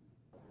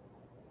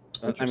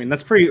 I mean,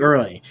 that's pretty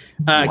early.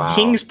 Wow.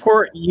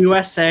 Kingsport,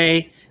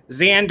 USA.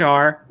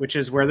 Xandar, which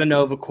is where the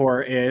Nova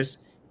Corps is.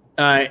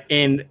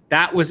 And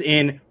that was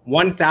in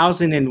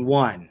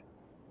 1001.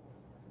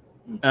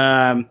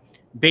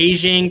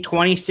 Beijing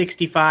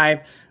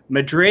 2065,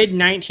 Madrid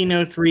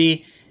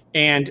 1903,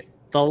 and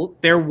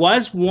there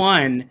was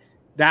one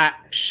that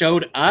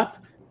showed up,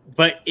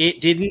 but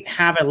it didn't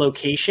have a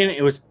location.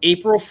 It was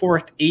April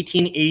 4th,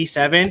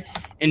 1887,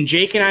 and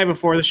Jake and I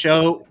before the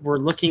show were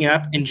looking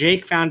up, and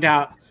Jake found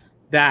out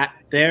that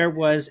there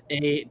was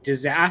a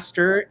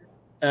disaster.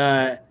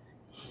 The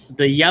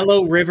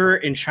Yellow River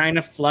in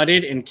China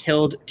flooded and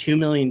killed 2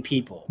 million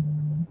people.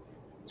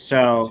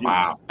 So,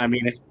 Wow. I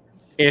mean,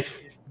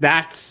 if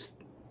that's,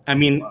 I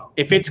mean,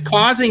 if it's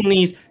causing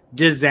these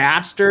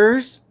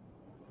disasters,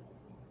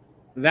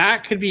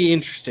 that could be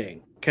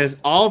interesting because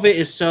all of it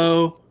is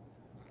so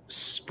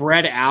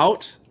spread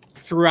out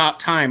throughout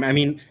time. I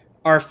mean,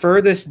 our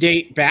furthest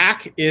date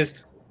back is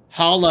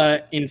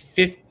Hala in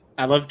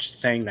I love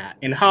saying that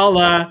in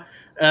Hala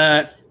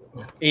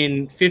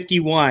in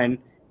 51,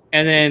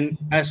 and then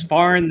as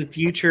far in the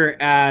future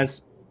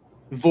as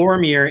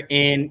Vormir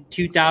in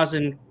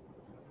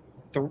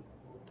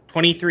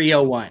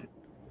 2301.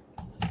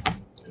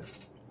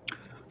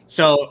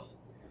 So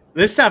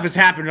this stuff is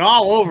happening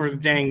all over the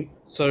dang.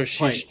 So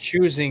she's Right.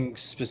 choosing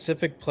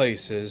specific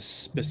places,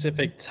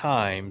 specific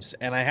times,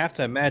 and I have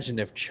to imagine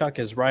if Chuck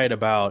is right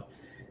about,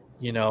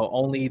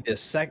 only a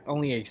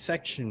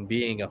section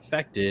being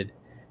affected,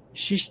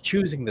 she's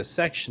choosing the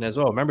section as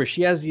well. Remember,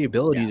 she has the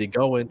ability to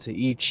go into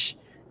each,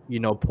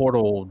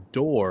 portal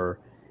door,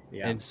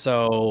 and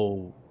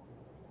so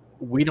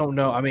we don't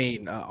know. I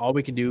mean, all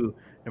we can do,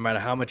 no matter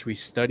how much we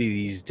study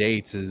these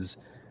dates, is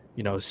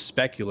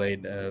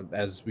speculate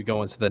as we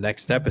go into the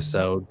next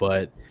episode,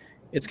 but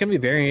it's going to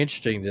be very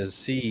interesting to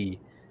see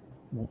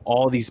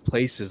all these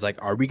places.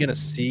 Like, are we going to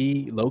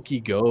see Loki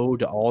go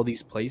to all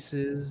these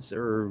places,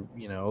 or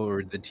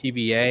or the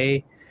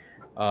TVA,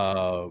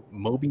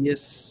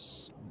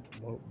 Mobius,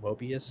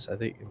 I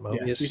think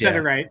Mobius. Yes, you said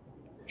it right.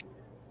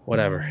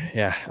 Whatever.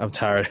 Yeah, I'm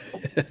tired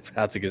of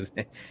pronouncing his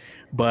name.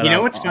 But You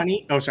know what's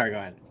funny? Oh, sorry, go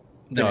ahead.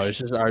 no,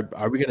 Finish. it's just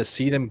are we going to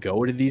see them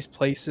go to these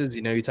places?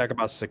 You talk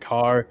about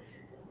Sakaar,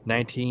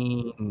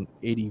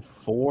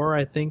 1984,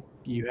 I think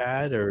you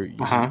had, or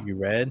you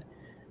read.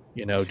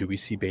 Do we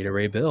see Beta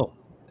Ray Bill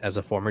as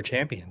a former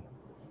champion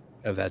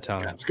of that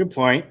time? That's a good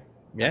point.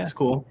 Yeah, That's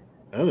cool.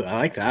 Oh, I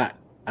like that.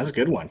 That's a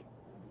good one.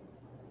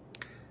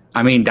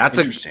 I mean,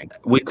 Interesting.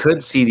 we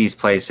could see these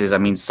places. I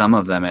mean, some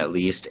of them at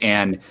least.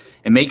 And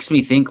it makes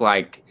me think,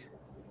 like,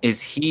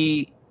 is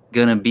he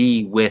going to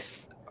be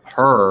with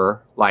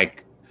her,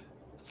 like,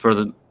 for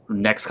the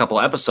next couple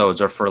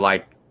episodes, or for,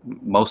 like,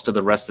 most of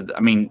the rest of I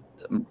mean,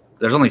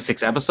 there's only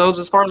 6 episodes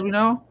as far as we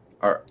know.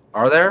 Are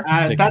there?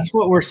 That's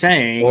what we're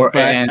saying. So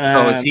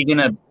but, is he going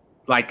to,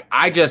 like,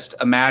 I just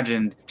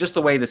imagined just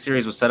the way the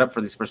series was set up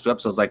for these first 2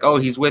 episodes, like, oh,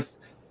 he's with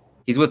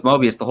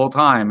Mobius the whole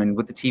time and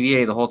with the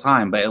TVA the whole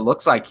time, but it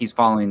looks like he's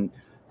following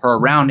her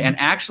around. And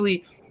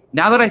actually,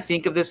 now that I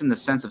think of this in the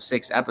sense of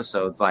 6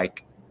 episodes,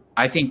 like,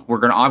 I think we're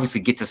going to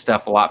obviously get to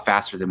stuff a lot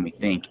faster than we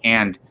think.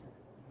 And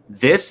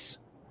this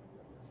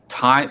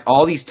time,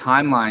 all these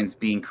timelines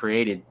being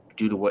created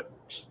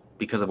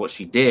because of what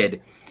she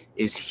did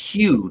is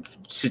huge.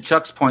 To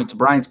Chuck's point, to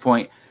Brian's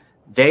point,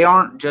 they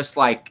aren't just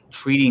like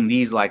treating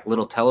these like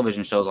little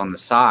television shows on the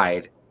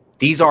side.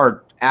 These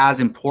are as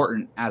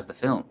important as the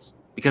films,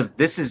 because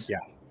this is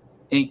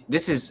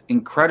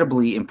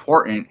incredibly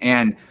important.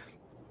 And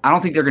I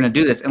don't think they're going to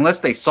do this unless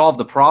they solve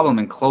the problem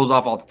and close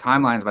off all the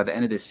timelines by the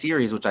end of this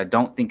series, which I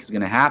don't think is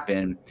going to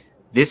happen.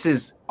 This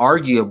is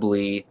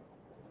arguably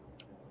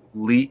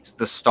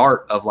the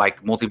start of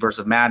like Multiverse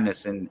of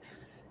Madness and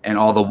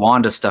all the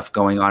Wanda stuff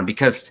going on,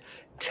 because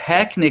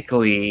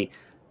technically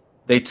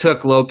they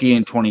took Loki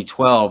in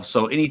 2012.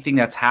 So anything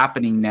that's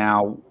happening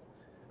now,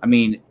 I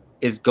mean,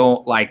 is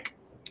going like,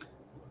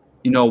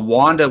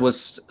 Wanda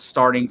was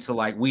starting to,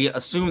 like, we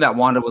assume that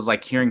Wanda was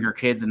like hearing her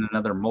kids in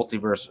another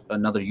multiverse,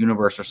 another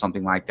universe or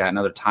something like that,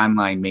 another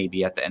timeline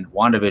maybe at the end of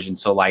WandaVision.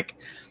 So like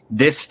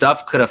this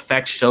stuff could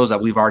affect shows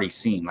that we've already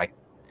seen. Like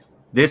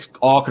this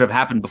all could have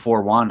happened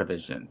before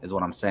WandaVision is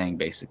what I'm saying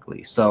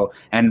basically. So,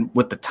 and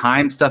with the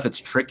time stuff, it's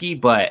tricky,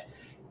 but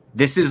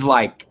this is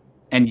like,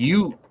 and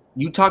you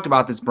talked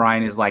about this,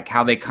 Brian, is like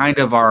how they kind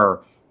of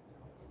are,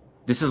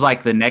 this is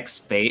like the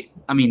next fate.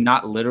 I mean,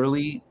 not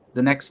literally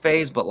the next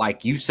phase, but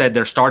like you said,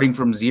 they're starting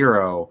from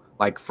zero,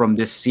 like from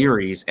this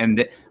series,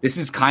 and this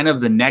is kind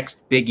of the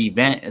next big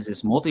event as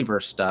this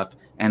multiverse stuff,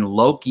 and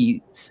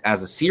Loki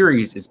as a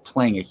series is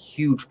playing a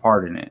huge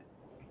part in it.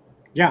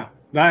 Yeah,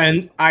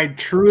 and I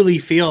truly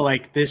feel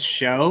like this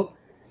show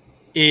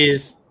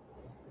is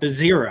the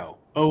zero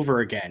over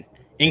again,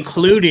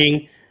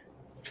 including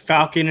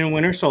Falcon and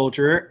Winter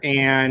Soldier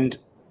and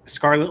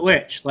Scarlet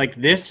Witch. Like,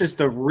 this is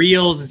the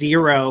real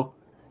zero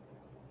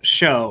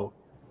show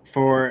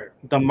for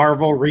the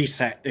Marvel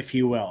reset, if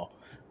you will.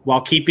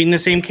 While keeping the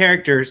same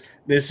characters,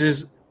 this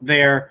is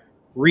their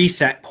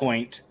reset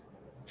point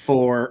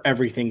for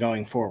everything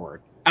going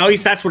forward. At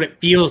least that's what it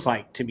feels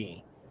like to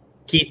me.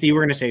 Keith, you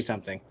were going to say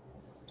something.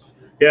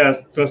 Yeah, I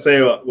was going to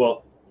say,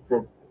 well,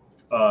 for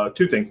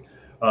two things.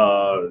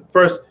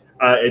 First,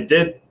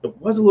 it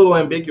was a little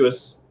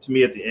ambiguous to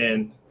me at the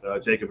end.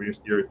 Jacob,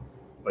 you're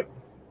like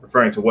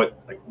referring to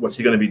what's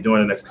he going to be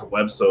doing in the next couple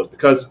episodes,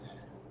 because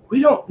we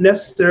don't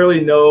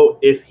necessarily know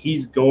if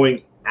he's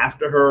going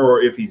after her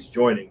or if he's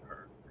joining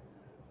her.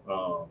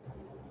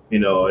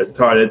 It's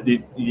hard.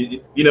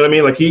 You know what I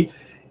mean? Like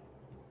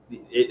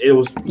it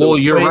was. Well,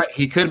 you're right.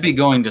 He could be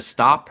going to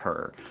stop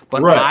her,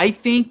 but right. I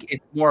think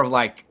it's more of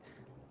like,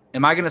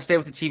 am I going to stay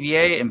with the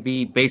TVA and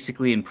be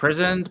basically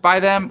imprisoned by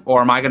them,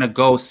 or am I going to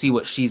go see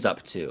what she's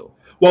up to?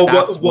 Well,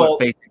 that's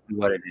basically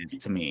what it is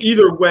to me.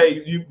 Either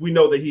way, we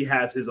know that he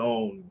has his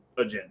own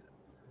agenda.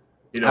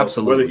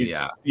 Absolutely,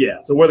 yeah.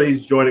 So whether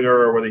he's joining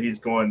her or whether he's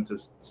going to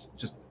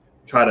just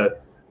try to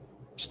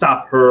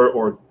stop her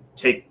or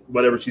take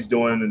whatever she's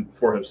doing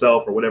for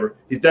himself or whatever,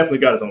 he's definitely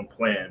got his own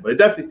plan.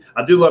 But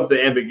I do love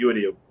the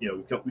ambiguity of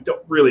we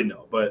don't really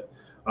know, but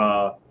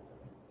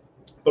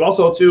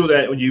also too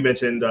that when you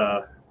mentioned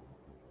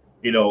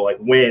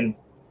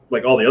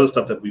when all the other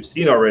stuff that we've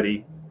seen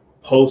already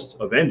post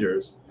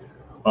Avengers,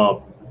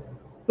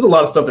 there's a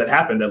lot of stuff that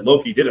happened that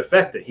Loki did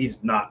affect that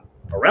he's not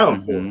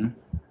around for.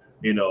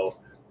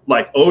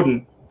 Like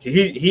Odin,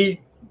 he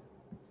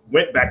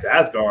went back to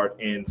Asgard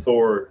in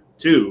Thor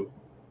 2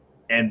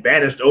 and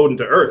banished Odin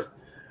to Earth.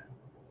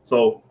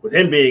 So with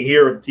him being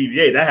here with the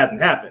TVA, that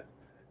hasn't happened.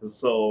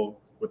 So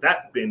with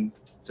that being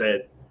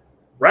said,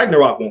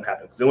 Ragnarok won't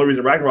happen, because the only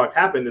reason Ragnarok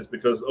happened is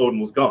because Odin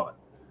was gone.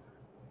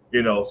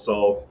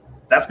 So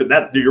that's good.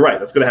 You're right.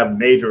 That's going to have a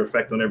major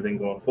effect on everything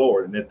going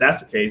forward. And if that's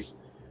the case,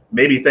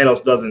 maybe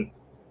Thanos doesn't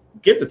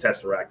get the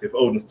Tesseract if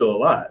Odin's still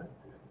alive.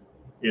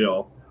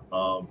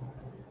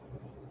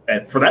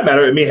 And for that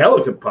matter,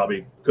 Hela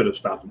could have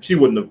stopped him. She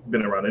wouldn't have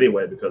been around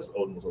anyway because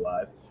Odin was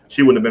alive.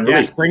 She wouldn't have been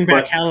released. Yes, bring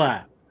back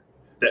Hela.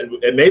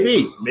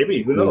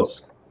 Maybe who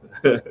knows?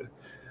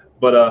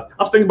 But I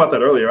was thinking about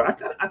that earlier.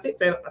 I think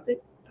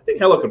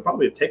Hela could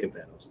probably have taken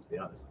Thanos, to be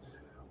honest.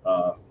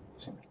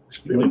 She's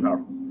extremely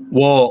powerful.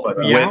 Well,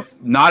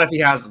 not if he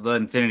has the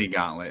Infinity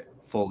Gauntlet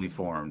fully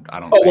formed. I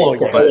don't.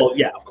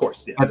 Of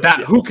course. Yeah,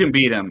 but who can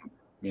beat him?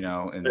 In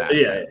that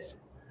sense.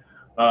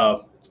 Yeah.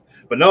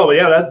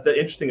 That's the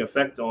interesting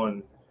effect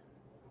on.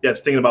 Yeah,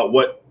 just thinking about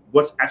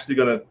what's actually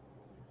gonna.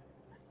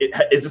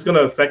 Is this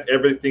gonna affect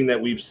everything that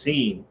we've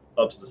seen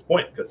up to this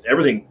point? Because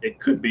it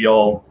could be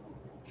all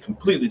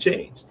completely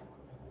changed.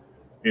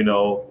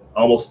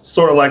 Almost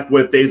sort of like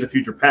what Days of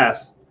Future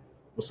Past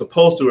was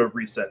supposed to have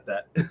reset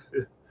that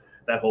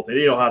that whole thing.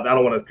 I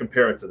don't want to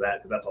compare it to that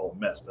because that's all a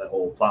mess. That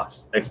whole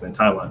Fox X-Men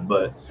timeline,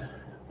 but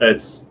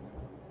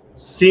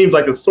seems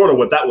like it's sort of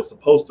what that was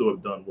supposed to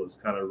have done, was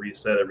kind of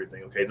reset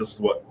everything. Okay, this is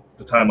what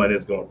the timeline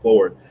is going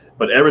forward,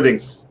 but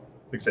everything's,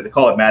 like I said, they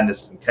call it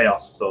madness and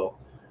chaos. So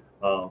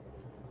I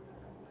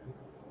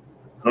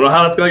don't know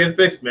how that's going to get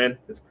fixed, man.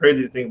 It's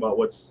crazy to think about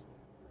what's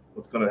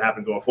going to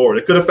happen going forward.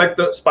 It could affect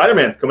the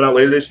Spider-Man coming out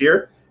later this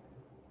year.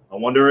 I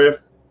wonder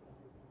if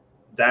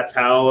that's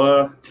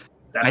how.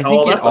 I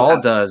think it all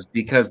does,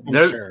 because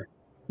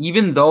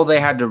even though they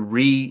had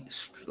to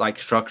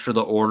structure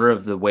the order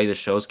of the way the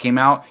shows came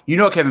out,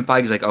 Kevin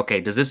Feige's like,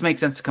 okay, does this make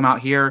sense to come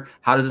out here?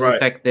 How does this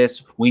affect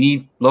this? We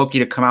need Loki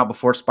to come out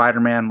before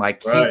Spider-Man.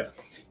 Like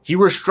he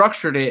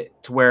restructured it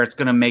to where it's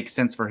going to make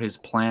sense for his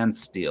plans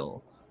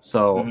still.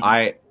 So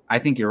I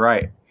think you're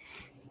right.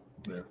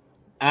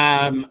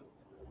 Yeah.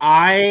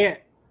 I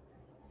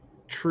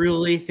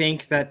truly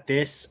think that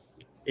this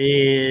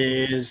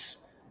is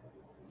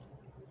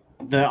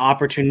the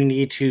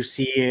opportunity to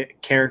see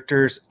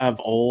characters of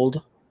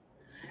old,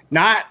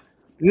 not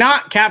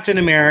Captain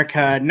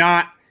America,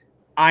 not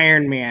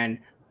Iron Man.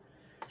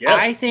 Yes.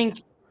 I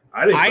think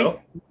so.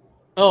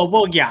 Oh,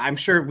 well, yeah, I'm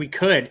sure we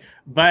could,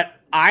 but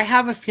I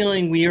have a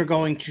feeling we are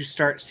going to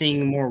start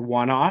seeing more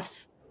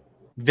one-off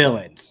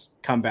villains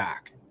come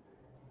back.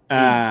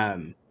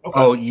 Okay.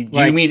 Oh, do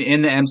you mean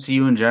in the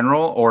MCU in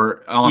general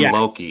or on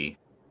Loki?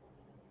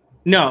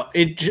 No,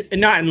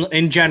 not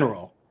in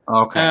general.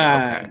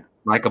 Okay.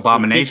 Like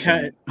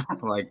Abomination,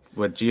 like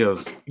what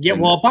Geo's. Yeah,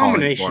 well,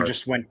 Abomination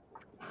just went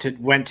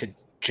to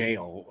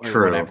jail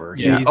or whatever.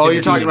 Yeah.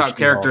 You're talking about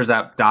characters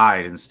that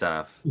died and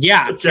stuff.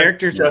 Yeah,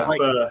 characters like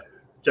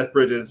Jeff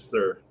Bridges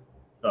or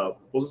what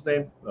was his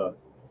name?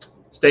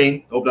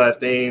 Stain, Obadiah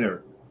Stane,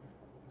 or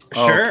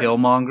Sure.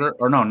 Killmonger,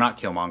 or no, not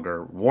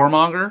Killmonger,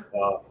 Warmonger.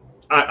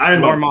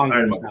 Ironmonger.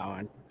 Warmonger is that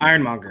one.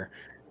 Ironmonger.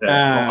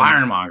 Yeah.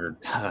 Ironmonger.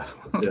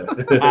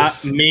 Yeah.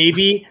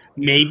 Maybe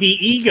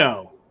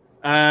Ego.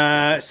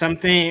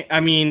 Something. I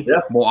mean,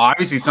 Yeah. Well,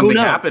 obviously something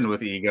knows? happened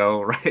with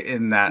Ego, right,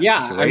 in that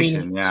yeah. I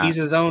situation. mean, he's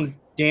his own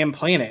damn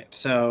planet.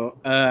 So,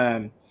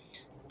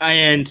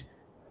 and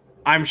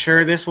I'm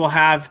sure this will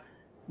have.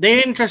 They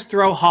didn't just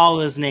throw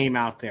Hala's name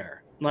out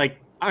there. Like,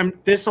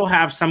 this will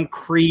have some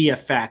Kree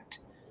effect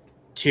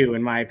too,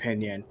 in my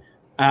opinion.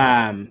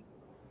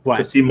 What?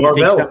 Could see You think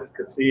Marvel. so?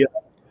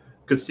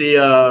 Could see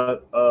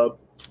oh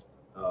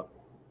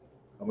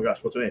my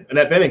gosh, what's her name?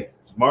 Annette Bening.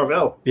 It's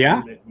Marvel.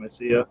 Yeah. Might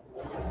see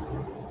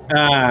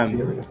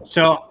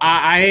So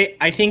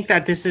I think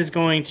that this is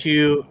going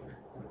to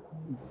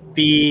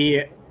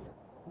be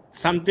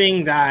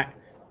something that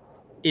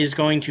is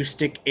going to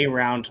stick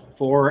around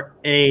for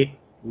a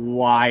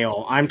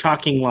while. I'm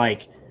talking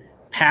like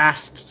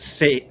past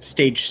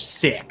stage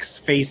 6,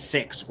 phase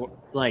 6.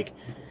 Like,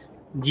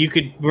 you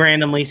could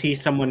randomly see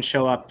someone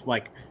show up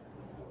like,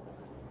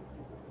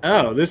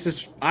 oh,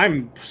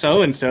 I'm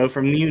so and so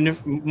from the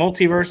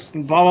multiverse,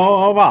 blah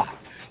blah blah blah,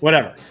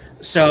 whatever.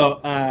 So,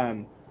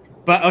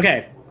 but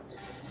okay,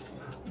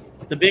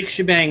 the big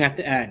shebang at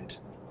the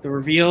end, the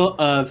reveal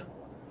of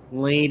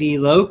Lady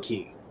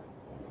Loki.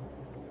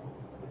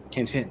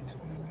 Hint, hint.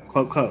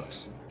 Quote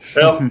quotes.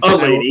 Well, a I will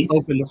lady.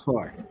 open the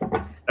floor.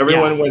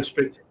 Everyone went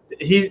straight.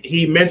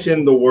 He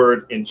mentioned the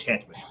word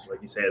enchantment. Like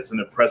he said, it's an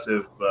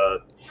impressive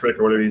trick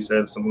or whatever he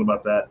said, something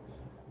about that.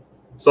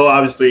 So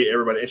obviously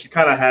everybody, and she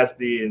kind of has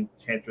the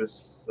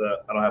enchantress.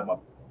 I don't have my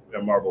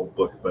Marvel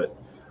book, but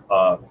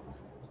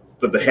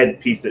the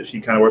headpiece that she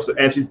kind of wears,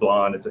 and she's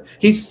blonde.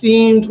 He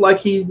seemed like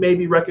he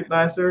maybe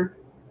recognized her.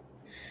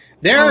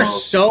 There are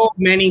so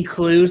many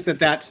clues that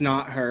that's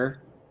not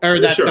her, or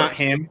that's Sure. not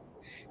him.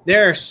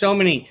 There are so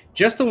many.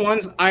 Just the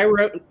ones I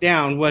wrote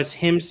down was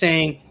him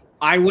saying,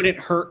 "I wouldn't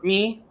hurt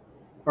me,"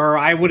 or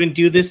 "I wouldn't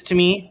do this to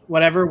me,"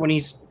 whatever, when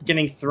he's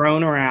getting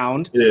thrown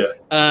around. Yeah.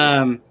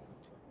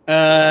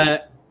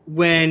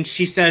 When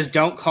she says,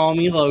 "Don't call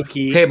me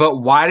Loki." Okay, but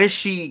why is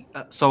she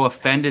so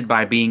offended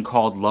by being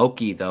called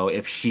Loki, though,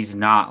 if she's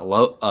not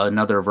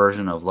another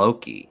version of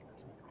Loki?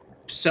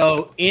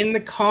 So in the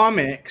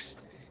comics,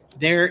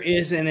 there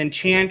is an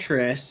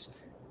enchantress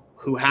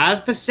who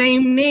has the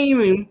same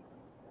name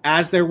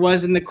as there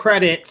was in the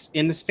credits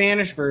in the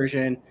Spanish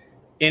version,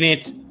 and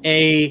it's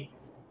a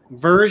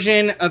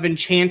version of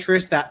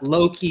enchantress that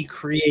Loki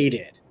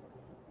created.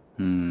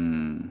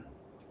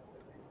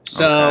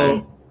 So,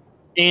 Okay.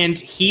 and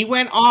he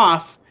went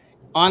off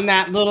on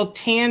that little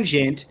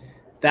tangent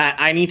that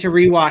I need to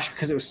rewatch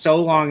because it was so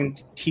long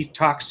and he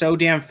talked so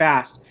damn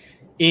fast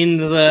in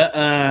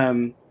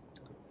the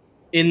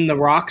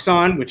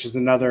Roxxon, which is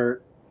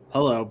another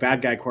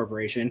bad guy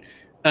corporation,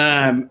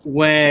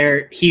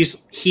 where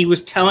he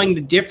was telling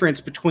the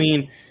difference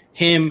between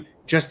him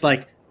just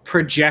like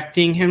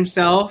projecting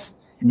himself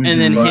and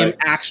then him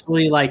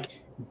actually like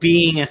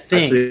being a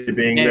thing. Actually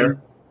being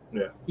there.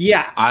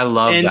 Yeah. I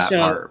love And that so-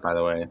 part, by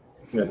the way.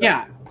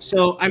 Yeah.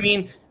 So, I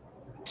mean,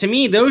 to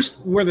me, those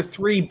were the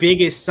three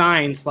biggest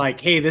signs like,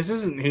 hey, this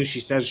isn't who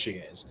she says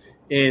she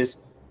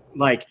is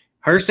like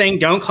her saying,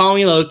 "Don't call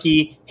me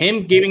Loki,"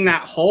 him giving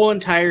that whole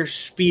entire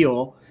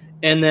spiel,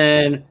 and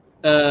then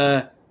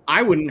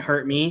I wouldn't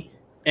hurt me.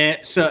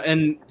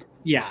 And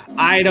yeah,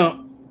 I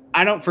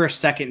don't for a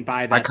second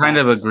buy that. I kind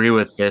of agree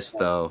with this,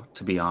 though,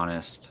 to be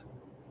honest.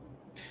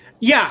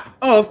 Yeah.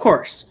 Oh, of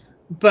course.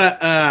 But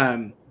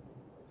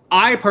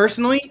I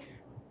personally,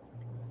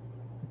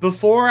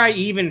 before I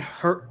even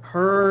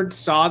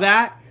saw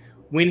that,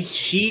 when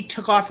she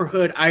took off her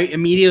hood, I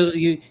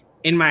immediately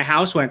in my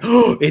house went,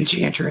 "Oh,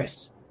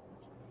 Enchantress!"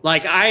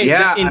 Like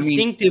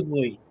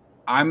instinctively.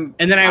 And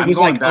then I was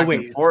going like, back "Oh wait."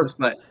 and forth,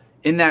 but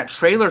in that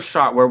trailer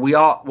shot where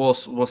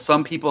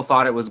some people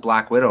thought it was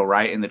Black Widow,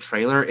 right? In the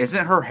trailer,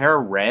 isn't her hair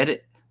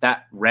red?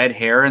 That red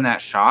hair in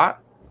that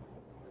shot.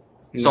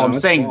 So No, I'm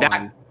it's saying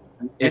blonde,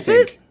 that I is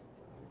think. it.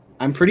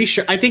 I'm pretty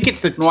sure. I think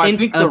it's the tint No, I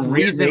think the of where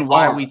reason they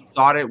why are. we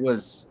thought it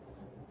was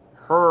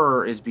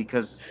her is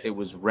because it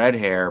was red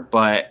hair.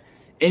 But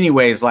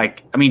anyways,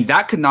 like, I mean,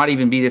 that could not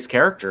even be this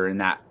character in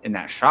that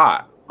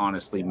shot.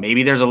 Honestly,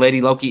 maybe there's a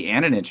Lady Loki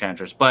and an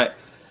Enchantress, but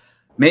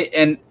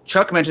and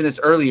Chuck mentioned this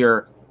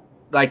earlier.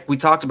 Like, we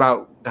talked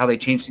about how they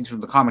change things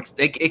from the comics.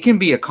 It can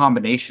be a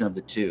combination of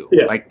the two.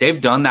 Yeah. Like, they've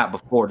done that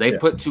before. They've Yeah.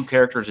 put two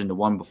characters into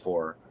one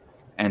before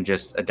and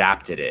just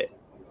adapted it.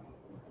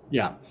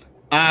 Yeah.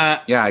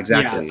 Yeah,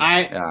 exactly.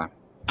 Yeah,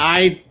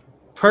 I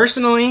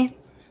personally,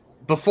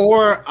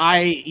 before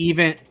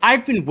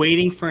I've been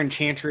waiting for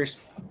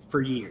Enchantress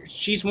for years.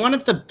 She's one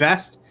of the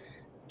best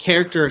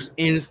characters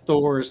in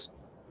Thor's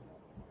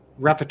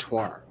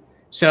repertoire.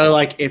 So,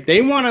 like, if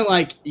they want to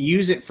like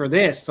use it for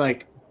this,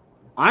 like,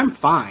 I'm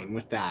fine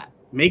with that.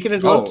 Make it a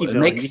Loki it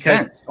villain makes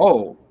sense.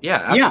 Oh,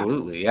 yeah,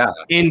 absolutely. Yeah.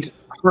 And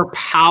her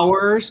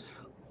powers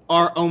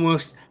are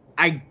almost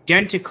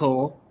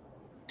identical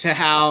to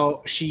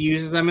how she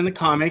uses them in the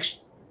comics.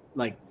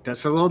 like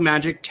does her little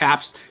magic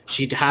taps.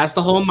 She has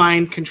the whole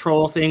mind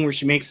control thing where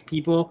she makes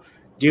people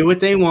do what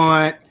they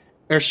want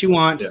or she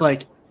wants. Yeah.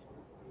 Like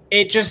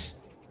it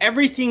just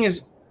everything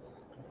is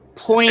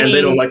pointing. And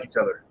they don't like each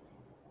other.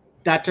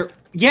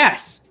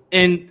 Yes,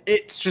 and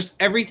it's just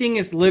everything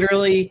is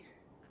literally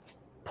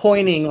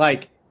pointing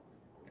like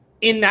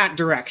in that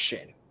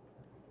direction.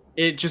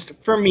 It just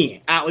for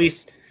me, at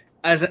least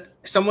as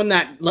someone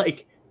that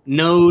like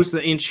knows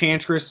the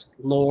Enchantress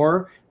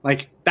lore,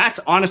 like that's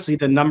honestly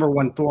the number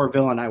one Thor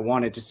villain I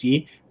wanted to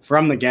see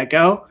from the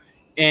get-go.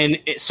 And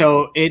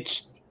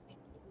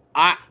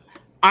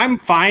I'm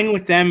fine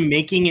with them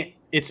making it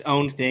its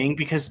own thing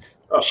because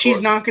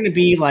she's not going to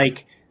be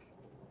like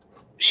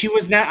she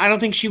was not. I don't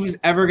think she was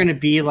ever going to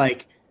be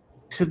like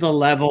to the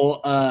level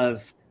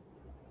of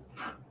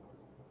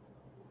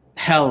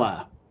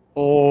Hela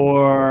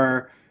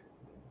or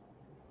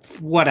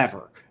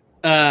whatever.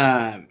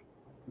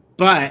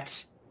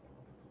 But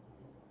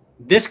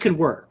this could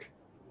work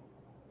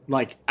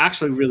like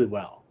actually really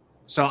well.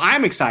 So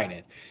I'm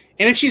excited.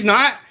 And if she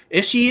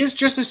is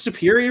just a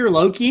superior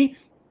Loki,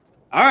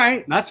 all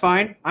right, that's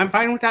fine. I'm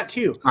fine with that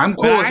too. I'm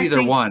cool with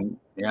either one.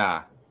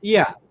 Yeah.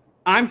 Yeah,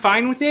 I'm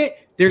fine with it.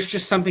 There's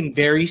just something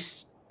very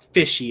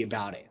fishy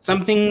about it.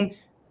 Something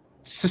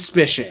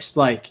suspicious.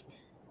 Like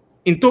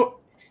in Thor,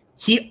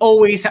 he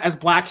always has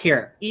black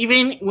hair.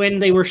 Even when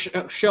they were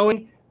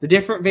showing the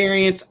different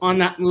variants on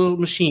that little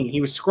machine,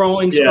 he was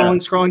scrolling.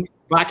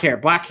 Black hair.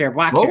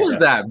 What was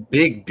that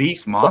big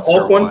beast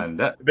monster one?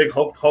 The big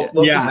Hulk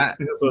yeah.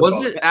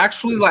 Was it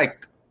actually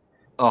like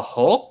a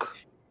Hulk?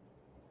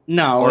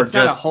 No, or it's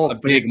just not a Hulk, a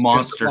big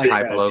monster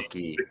type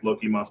Loki. Big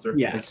Loki monster.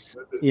 Yes.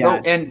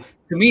 And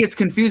to me, it's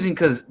confusing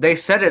because they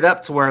set it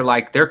up to where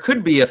like there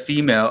could be a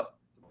female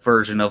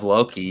version of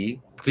Loki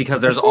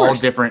because there's all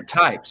different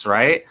types,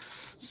 right?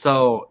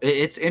 So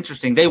it's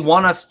interesting. They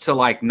want us to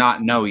like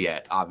not know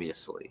yet,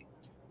 obviously.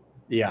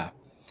 Yeah.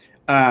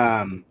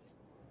 Has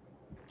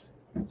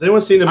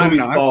anyone seen the movie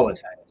Fallen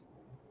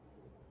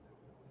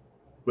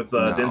with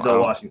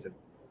Denzel Washington?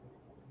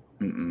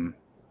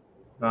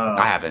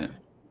 I haven't.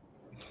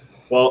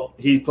 Well,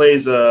 he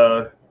plays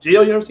Gio.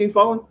 You ever seen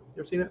Fallen?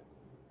 You ever seen it?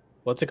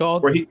 What's it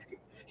called? Where he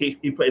plays.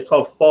 It's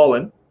called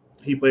Fallen.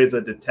 He plays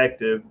a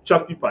detective.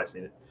 Chuck, you've probably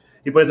seen it.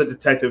 He plays a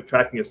detective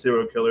tracking a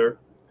serial killer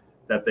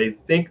that they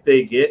think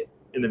they get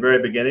in the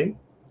very beginning,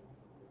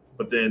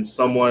 but then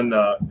someone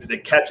they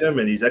catch him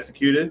and he's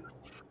executed.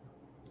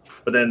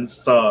 But then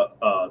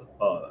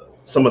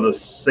some of the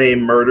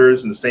same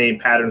murders and the same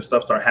pattern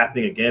stuff start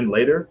happening again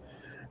later,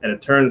 and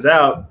it turns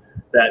out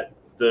that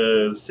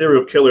the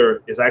serial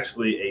killer is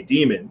actually a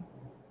demon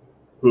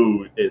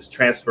who is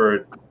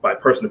transferred by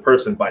person to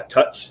person by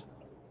touch.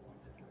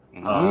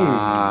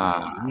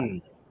 Yeah,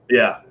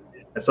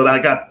 and so I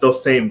got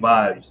those same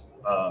vibes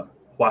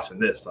watching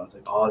this. So I was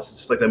like, oh, this is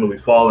just like that movie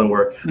Fallen,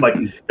 where like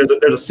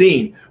there's a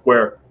scene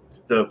where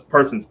the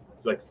person's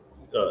like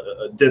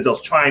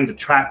Denzel's trying to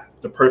track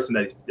the person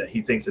that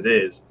he thinks it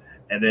is,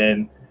 and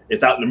then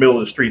it's out in the middle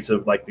of the streets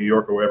of like New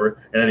York or wherever,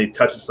 and then he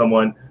touches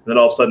someone, and then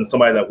all of a sudden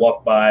somebody that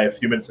walked by a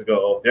few minutes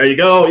ago, there you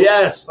go,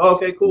 yes,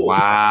 okay, cool,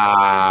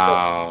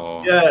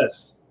 wow,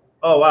 yes,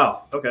 oh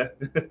wow, okay,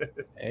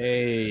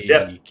 hey,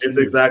 yes, it's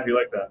exactly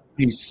like that.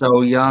 He's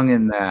so young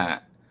in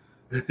that.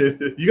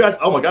 You guys,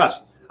 oh my gosh,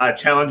 I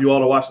challenge you all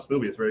to watch this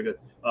movie. It's very good.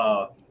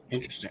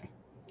 Interesting.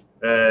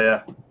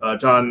 Yeah.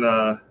 John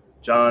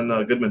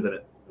Goodman's in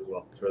it as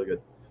well. It's really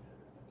good.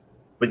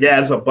 But yeah,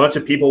 there's a bunch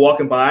of people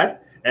walking by,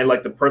 and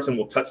like the person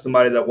will touch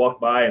somebody that walked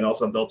by, and all of a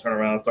sudden they'll turn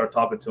around and start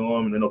talking to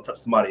them, and then they'll touch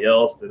somebody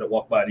else, then they'll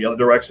walk by the other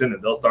direction,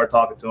 and they'll start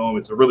talking to them.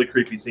 It's a really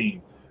creepy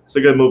scene. It's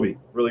a good movie,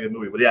 really good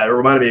movie. But yeah, it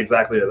reminded me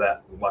exactly of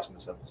that when watching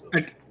this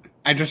episode.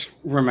 I just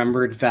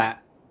remembered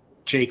that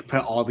Jake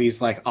put all these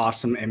like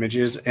awesome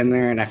images in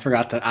there, and I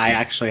forgot that I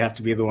actually have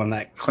to be the one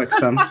that clicks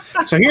them.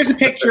 So here's a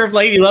picture of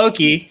Lady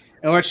Loki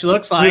and what she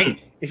looks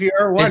like. If you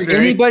are wondering, is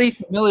anybody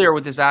familiar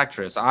with this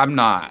actress? I'm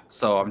not,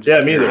 so I'm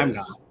just me either. I'm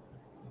not.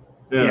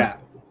 Yeah.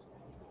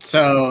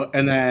 So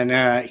and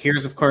then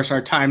here's of course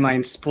our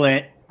timeline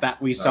split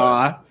that we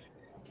saw,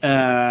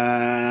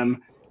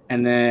 and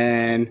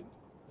then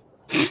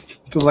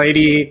the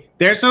lady.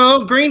 There's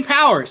no green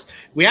powers.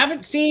 We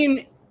haven't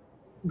seen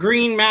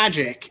green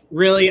magic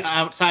really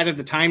outside of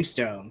the time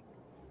stone,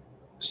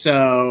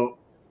 so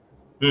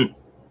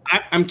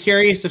I'm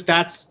curious if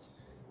that's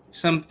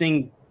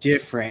something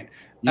different.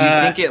 Do you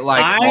think it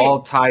like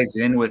all ties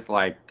in with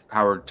like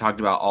how we're talking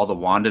about all the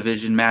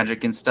WandaVision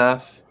magic and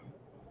stuff?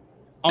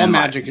 All and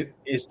magic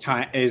is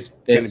going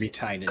to be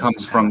tied in.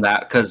 Comes from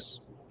that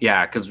because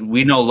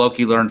we know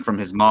Loki learned from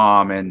his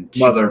mom and she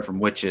learned from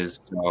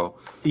witches. So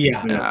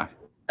yeah.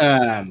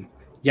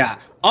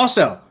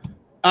 Also,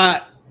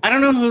 I don't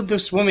know who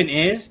this woman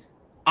is.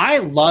 I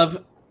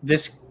love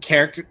this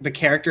character, the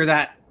character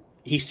that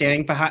he's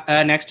standing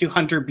behind next to,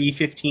 Hunter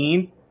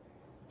B-15.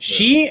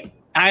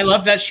 I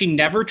love that she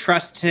never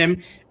trusts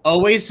him,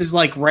 always is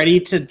like ready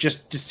to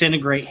just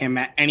disintegrate him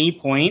at any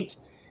point.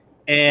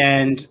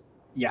 And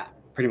yeah,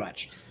 pretty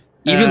much.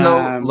 Even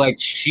though like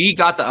she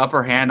got the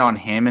upper hand on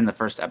him in the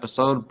first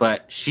episode,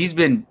 but he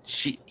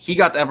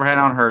got the upper hand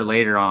on her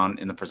later on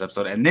in the first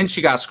episode, and then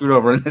she got screwed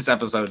over in this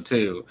episode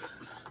too.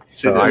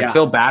 So I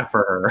feel bad for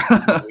her.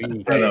 I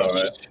know,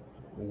 right?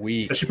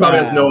 She probably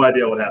has no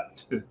idea what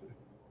happened.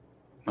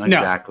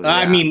 Exactly. No,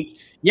 I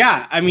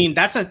mean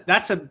that's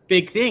a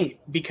big thing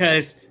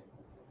because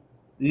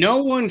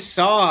no one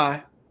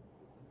saw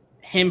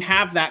him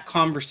have that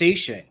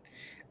conversation.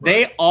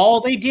 Right.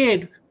 All they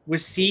did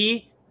was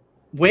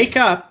wake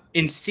up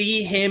and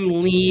see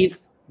him leave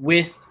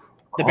with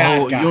the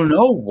bad guy. You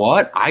know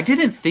what? I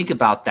didn't think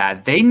about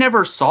that. They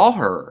never saw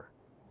her.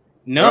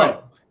 No. Right.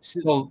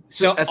 So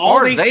as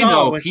far as they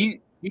know,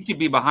 he could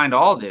be behind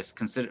all this.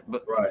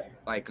 Right.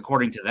 Like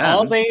according to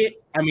them,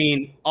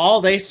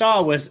 all they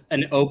saw was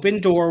an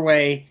open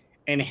doorway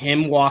and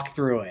him walk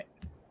through it.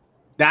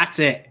 That's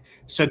it.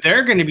 So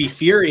they're going to be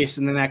furious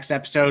in the next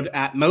episode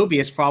at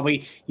Mobius.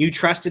 Probably you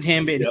trusted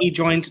him, and he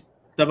joined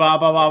the blah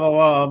blah blah blah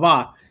blah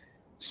blah.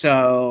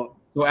 So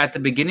at the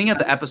beginning of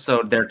the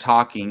episode, they're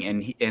talking,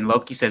 and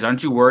Loki says,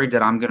 "Aren't you worried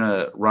that I'm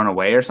gonna run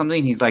away or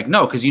something?" He's like,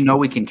 "No, because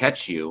we can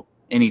catch you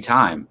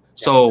anytime."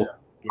 So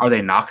are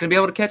they not gonna be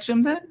able to catch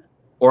him then,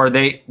 or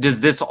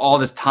does all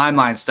this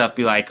timeline stuff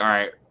be like, all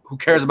right, who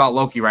cares about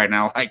Loki right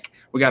now? Like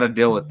we got to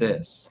deal with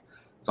this.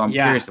 So I'm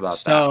curious about that.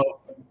 So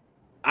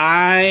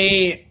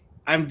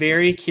I'm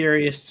very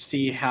curious to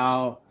see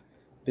how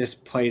this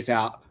plays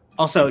out.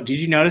 Also, did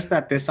you notice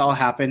that this all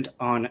happened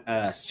on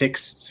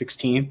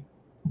 6/16?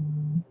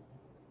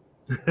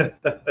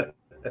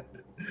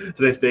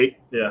 Today's date,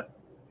 yeah.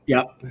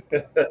 Yep.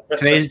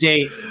 Today's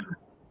date.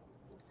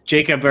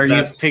 Jacob, are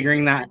you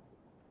figuring that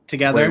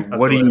together? Wait,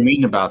 what do you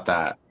mean about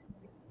that?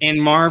 In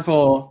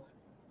Marvel,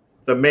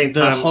 the main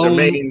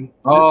 616.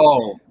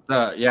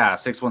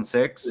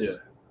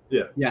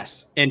 Yeah.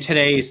 Yes, and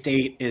today's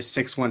date is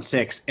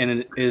 6/16,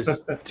 and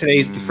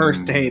today's the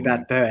first day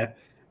that the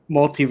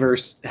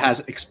multiverse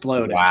has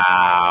exploded.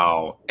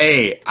 Wow.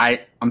 Hey,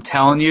 I'm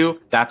telling you,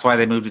 that's why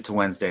they moved it to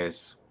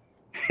Wednesdays.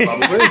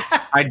 Probably.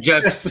 I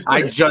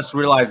just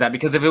realized that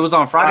because if it was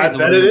on Fridays, they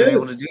wouldn't have been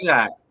able to do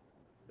that.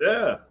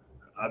 Yeah,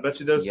 I bet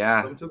you there's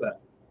something to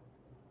that.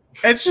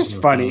 It's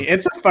just funny.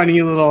 It's a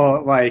funny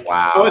little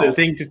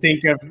thing to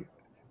think of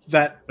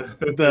that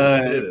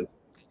the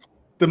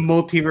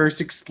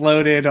multiverse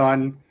exploded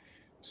on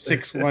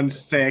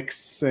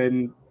 6/16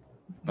 and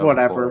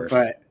whatever.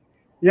 But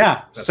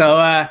yeah,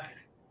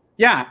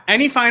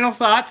 any final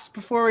thoughts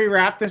before we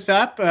wrap this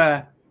up?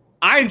 I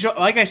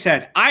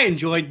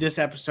enjoyed this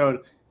episode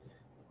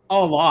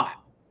a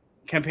lot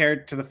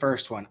compared to the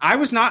first one. I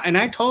was not, and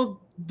I told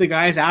the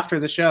guys after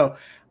the show,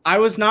 I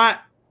was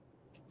not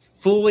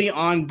fully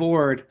on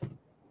board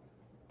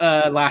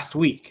last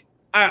week.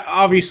 I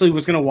obviously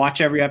was going to watch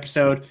every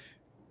episode,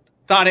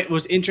 thought it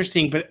was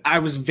interesting, but I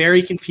was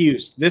very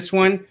confused. This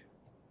one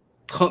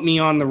put me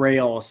on the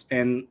rails,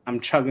 and I'm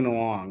chugging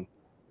along.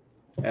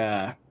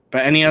 But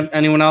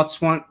anyone else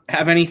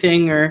have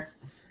anything or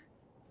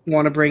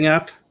want to bring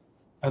up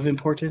of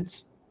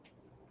importance?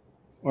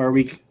 Or are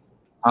we?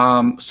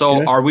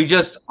 So are we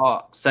just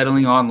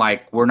settling on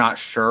like we're not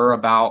sure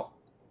about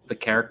the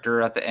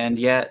character at the end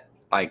yet?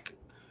 Like,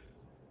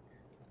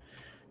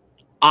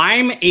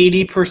 I'm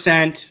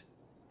 80%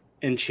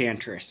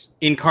 Enchantress,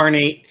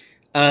 incarnate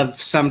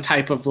of some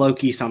type of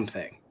Loki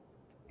something.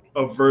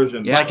 A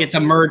version. Yeah. Like it's a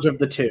merge of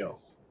the two.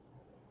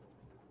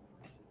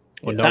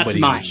 Well, that's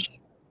mine.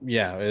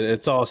 Yeah,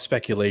 it's all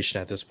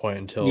speculation at this point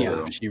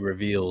until she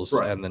reveals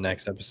in the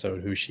next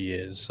episode who she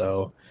is.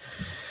 So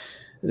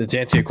to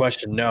answer your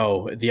question,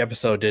 no, the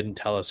episode didn't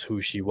tell us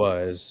who she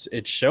was.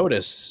 It showed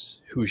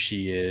us who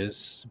she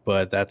is,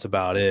 but that's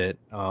about it.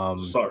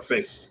 Saw her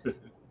face.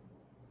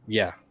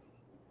 Yeah.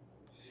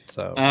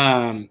 So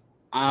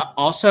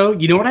also,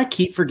 you know what I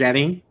keep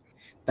forgetting?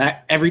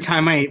 That every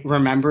time I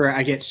remember,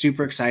 I get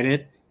super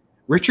excited.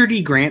 Richard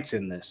E. Grant's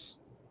in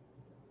this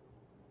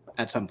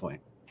at some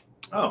point.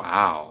 Oh,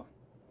 wow.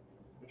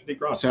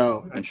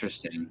 So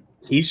interesting.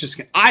 He's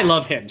just, I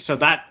love him. So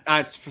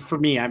that's for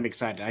me, I'm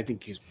excited. I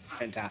think he's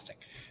fantastic.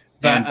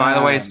 And by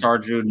the way,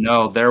 Starju,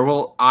 no,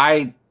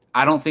 I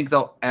don't think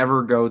they'll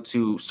ever go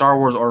to Star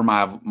Wars or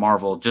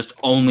Marvel, just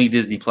only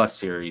Disney Plus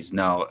series.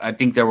 No, I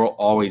think there will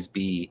always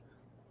be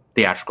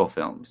theatrical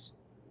films,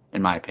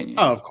 in my opinion.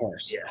 Oh, of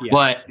course. Yeah.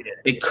 But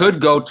it could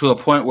go to a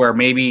point where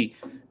maybe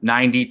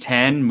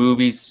 90-10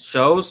 movies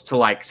shows to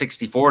like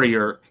 60-40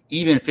 or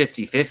even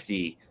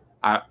 50-50.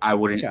 I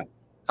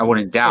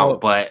wouldn't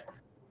doubt, but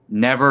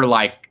never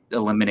like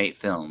eliminate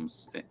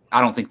films.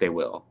 I don't think they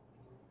will.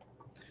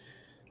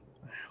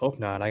 I hope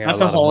not. I got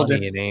a lot of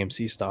money in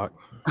AMC stock.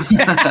 But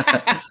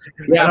I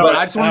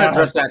just want to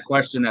address that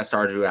question that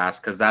Stardew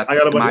asked because that's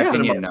in my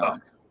opinion. No.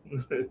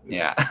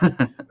 Yeah.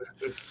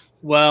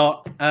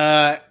 Well,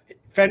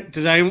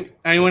 does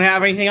anyone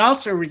have anything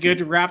else? Are we good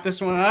to wrap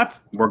this one up?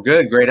 We're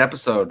good. Great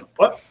episode.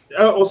 What?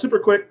 Well, super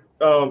quick.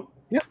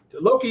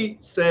 Loki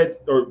said,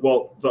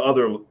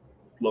 the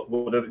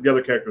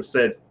other character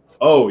said,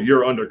 "Oh,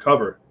 you're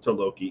undercover" to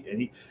Loki,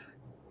 and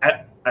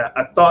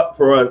I thought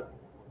for a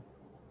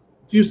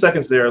few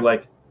seconds there,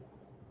 like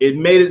it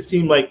made it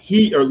seem like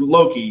he or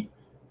Loki,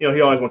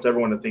 he always wants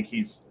everyone to think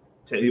he's.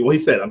 He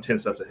said, "I'm 10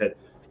 steps ahead."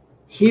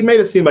 He made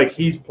it seem like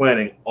he's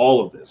planning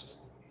all of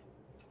this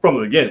from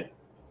the beginning.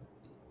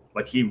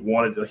 Like he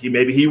wanted to.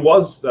 Maybe he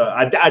was.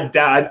 I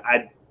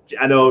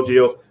know,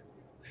 Gio,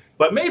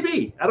 but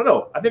maybe I don't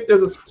know. I think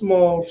there's a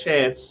small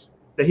chance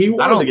that he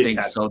wanted to get. I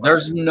don't think so.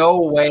 There's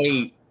no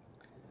way.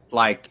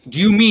 Like, do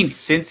you mean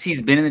since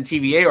he's been in the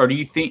TVA, or do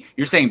you think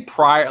you're saying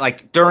prior,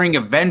 like during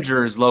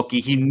Avengers,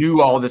 Loki, he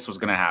knew all this was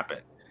going to happen?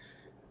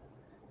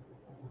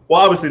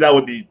 Well, obviously that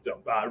would be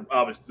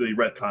obviously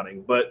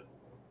retconning, but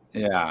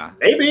yeah,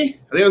 maybe I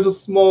think there's a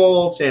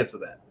small chance of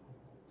that.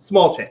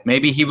 Small chance.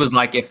 Maybe he was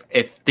like,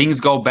 if things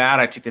go bad,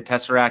 I take the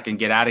Tesseract and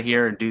get out of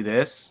here and do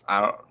this.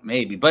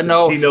 Maybe, but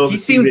no, he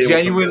seemed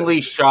genuinely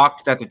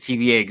shocked that the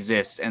TVA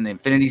exists and the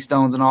Infinity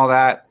Stones and all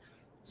that.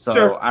 So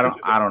sure. I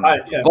don't know.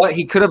 Yeah. But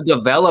he could have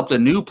developed a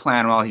new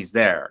plan while he's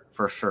there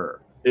for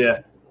sure. Yeah.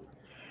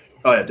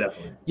 Oh yeah,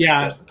 definitely.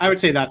 Yeah, definitely. I would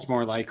say that's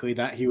more likely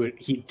that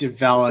he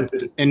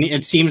developed, and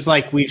it seems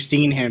like we've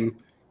seen him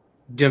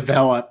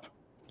develop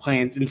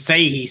plans and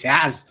say he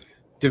has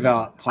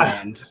developed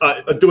plans.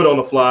 Do it on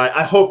the fly.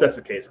 I hope that's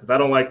the case because I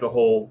don't like the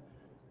whole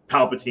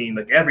Palpatine,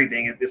 like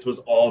everything. This was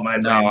all my.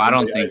 No, I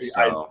don't think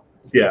so.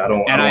 I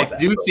don't. And I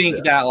do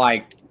think that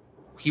like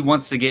he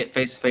wants to get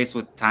face to face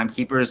with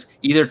timekeepers,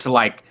 either to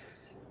like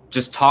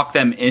just talk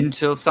them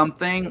into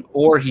something,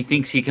 or he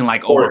thinks he can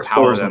like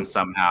overpower them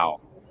somehow.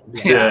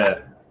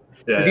 Yeah.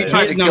 He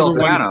tried to kill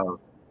Thanos.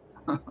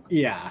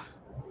 Yeah.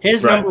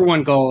 His number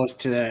one goal is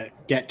to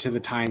get to the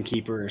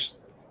timekeepers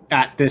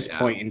at this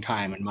point in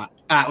time,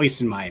 at least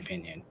in my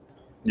opinion.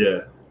 Yeah.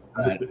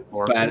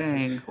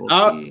 Kang.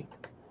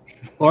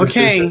 Or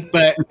Kang,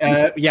 but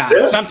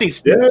something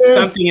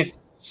is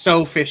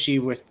so fishy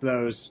with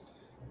those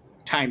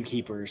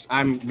timekeepers.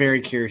 I'm very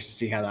curious to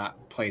see how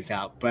that plays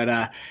out. But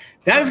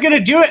that is going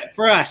to do it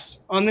for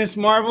us on this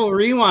Marvel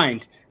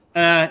Rewind.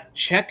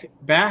 Check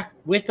back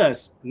with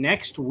us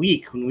next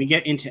week when we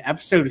get into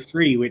episode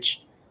 3,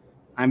 which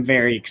I'm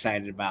very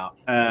excited about,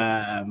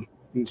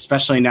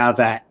 especially now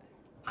that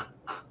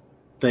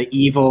the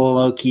evil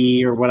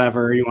Loki or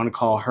whatever you want to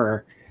call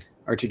her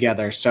are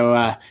together.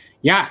 So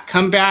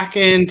come back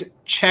and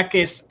check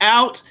us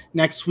out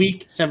next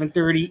week,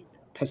 7:30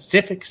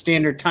 Pacific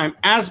Standard Time,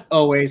 as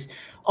always.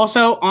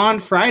 Also on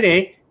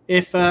Friday,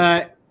 if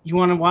you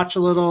want to watch a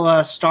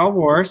little Star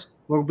Wars,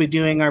 we'll be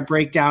doing our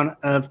breakdown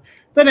of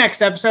the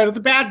next episode of The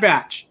Bad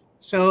Batch.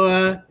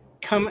 So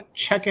come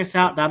check us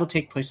out. That'll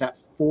take place at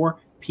 4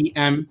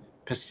 p.m.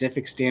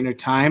 Pacific Standard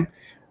Time.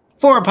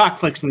 For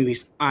Apocalypse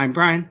Movies, I'm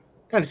Brian.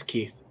 That is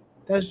Keith.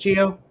 That is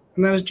Gio.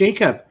 And that is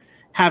Jacob.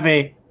 Have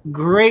a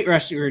great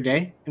rest of your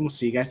day, and we'll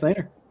see you guys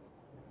later.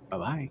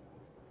 Bye-bye.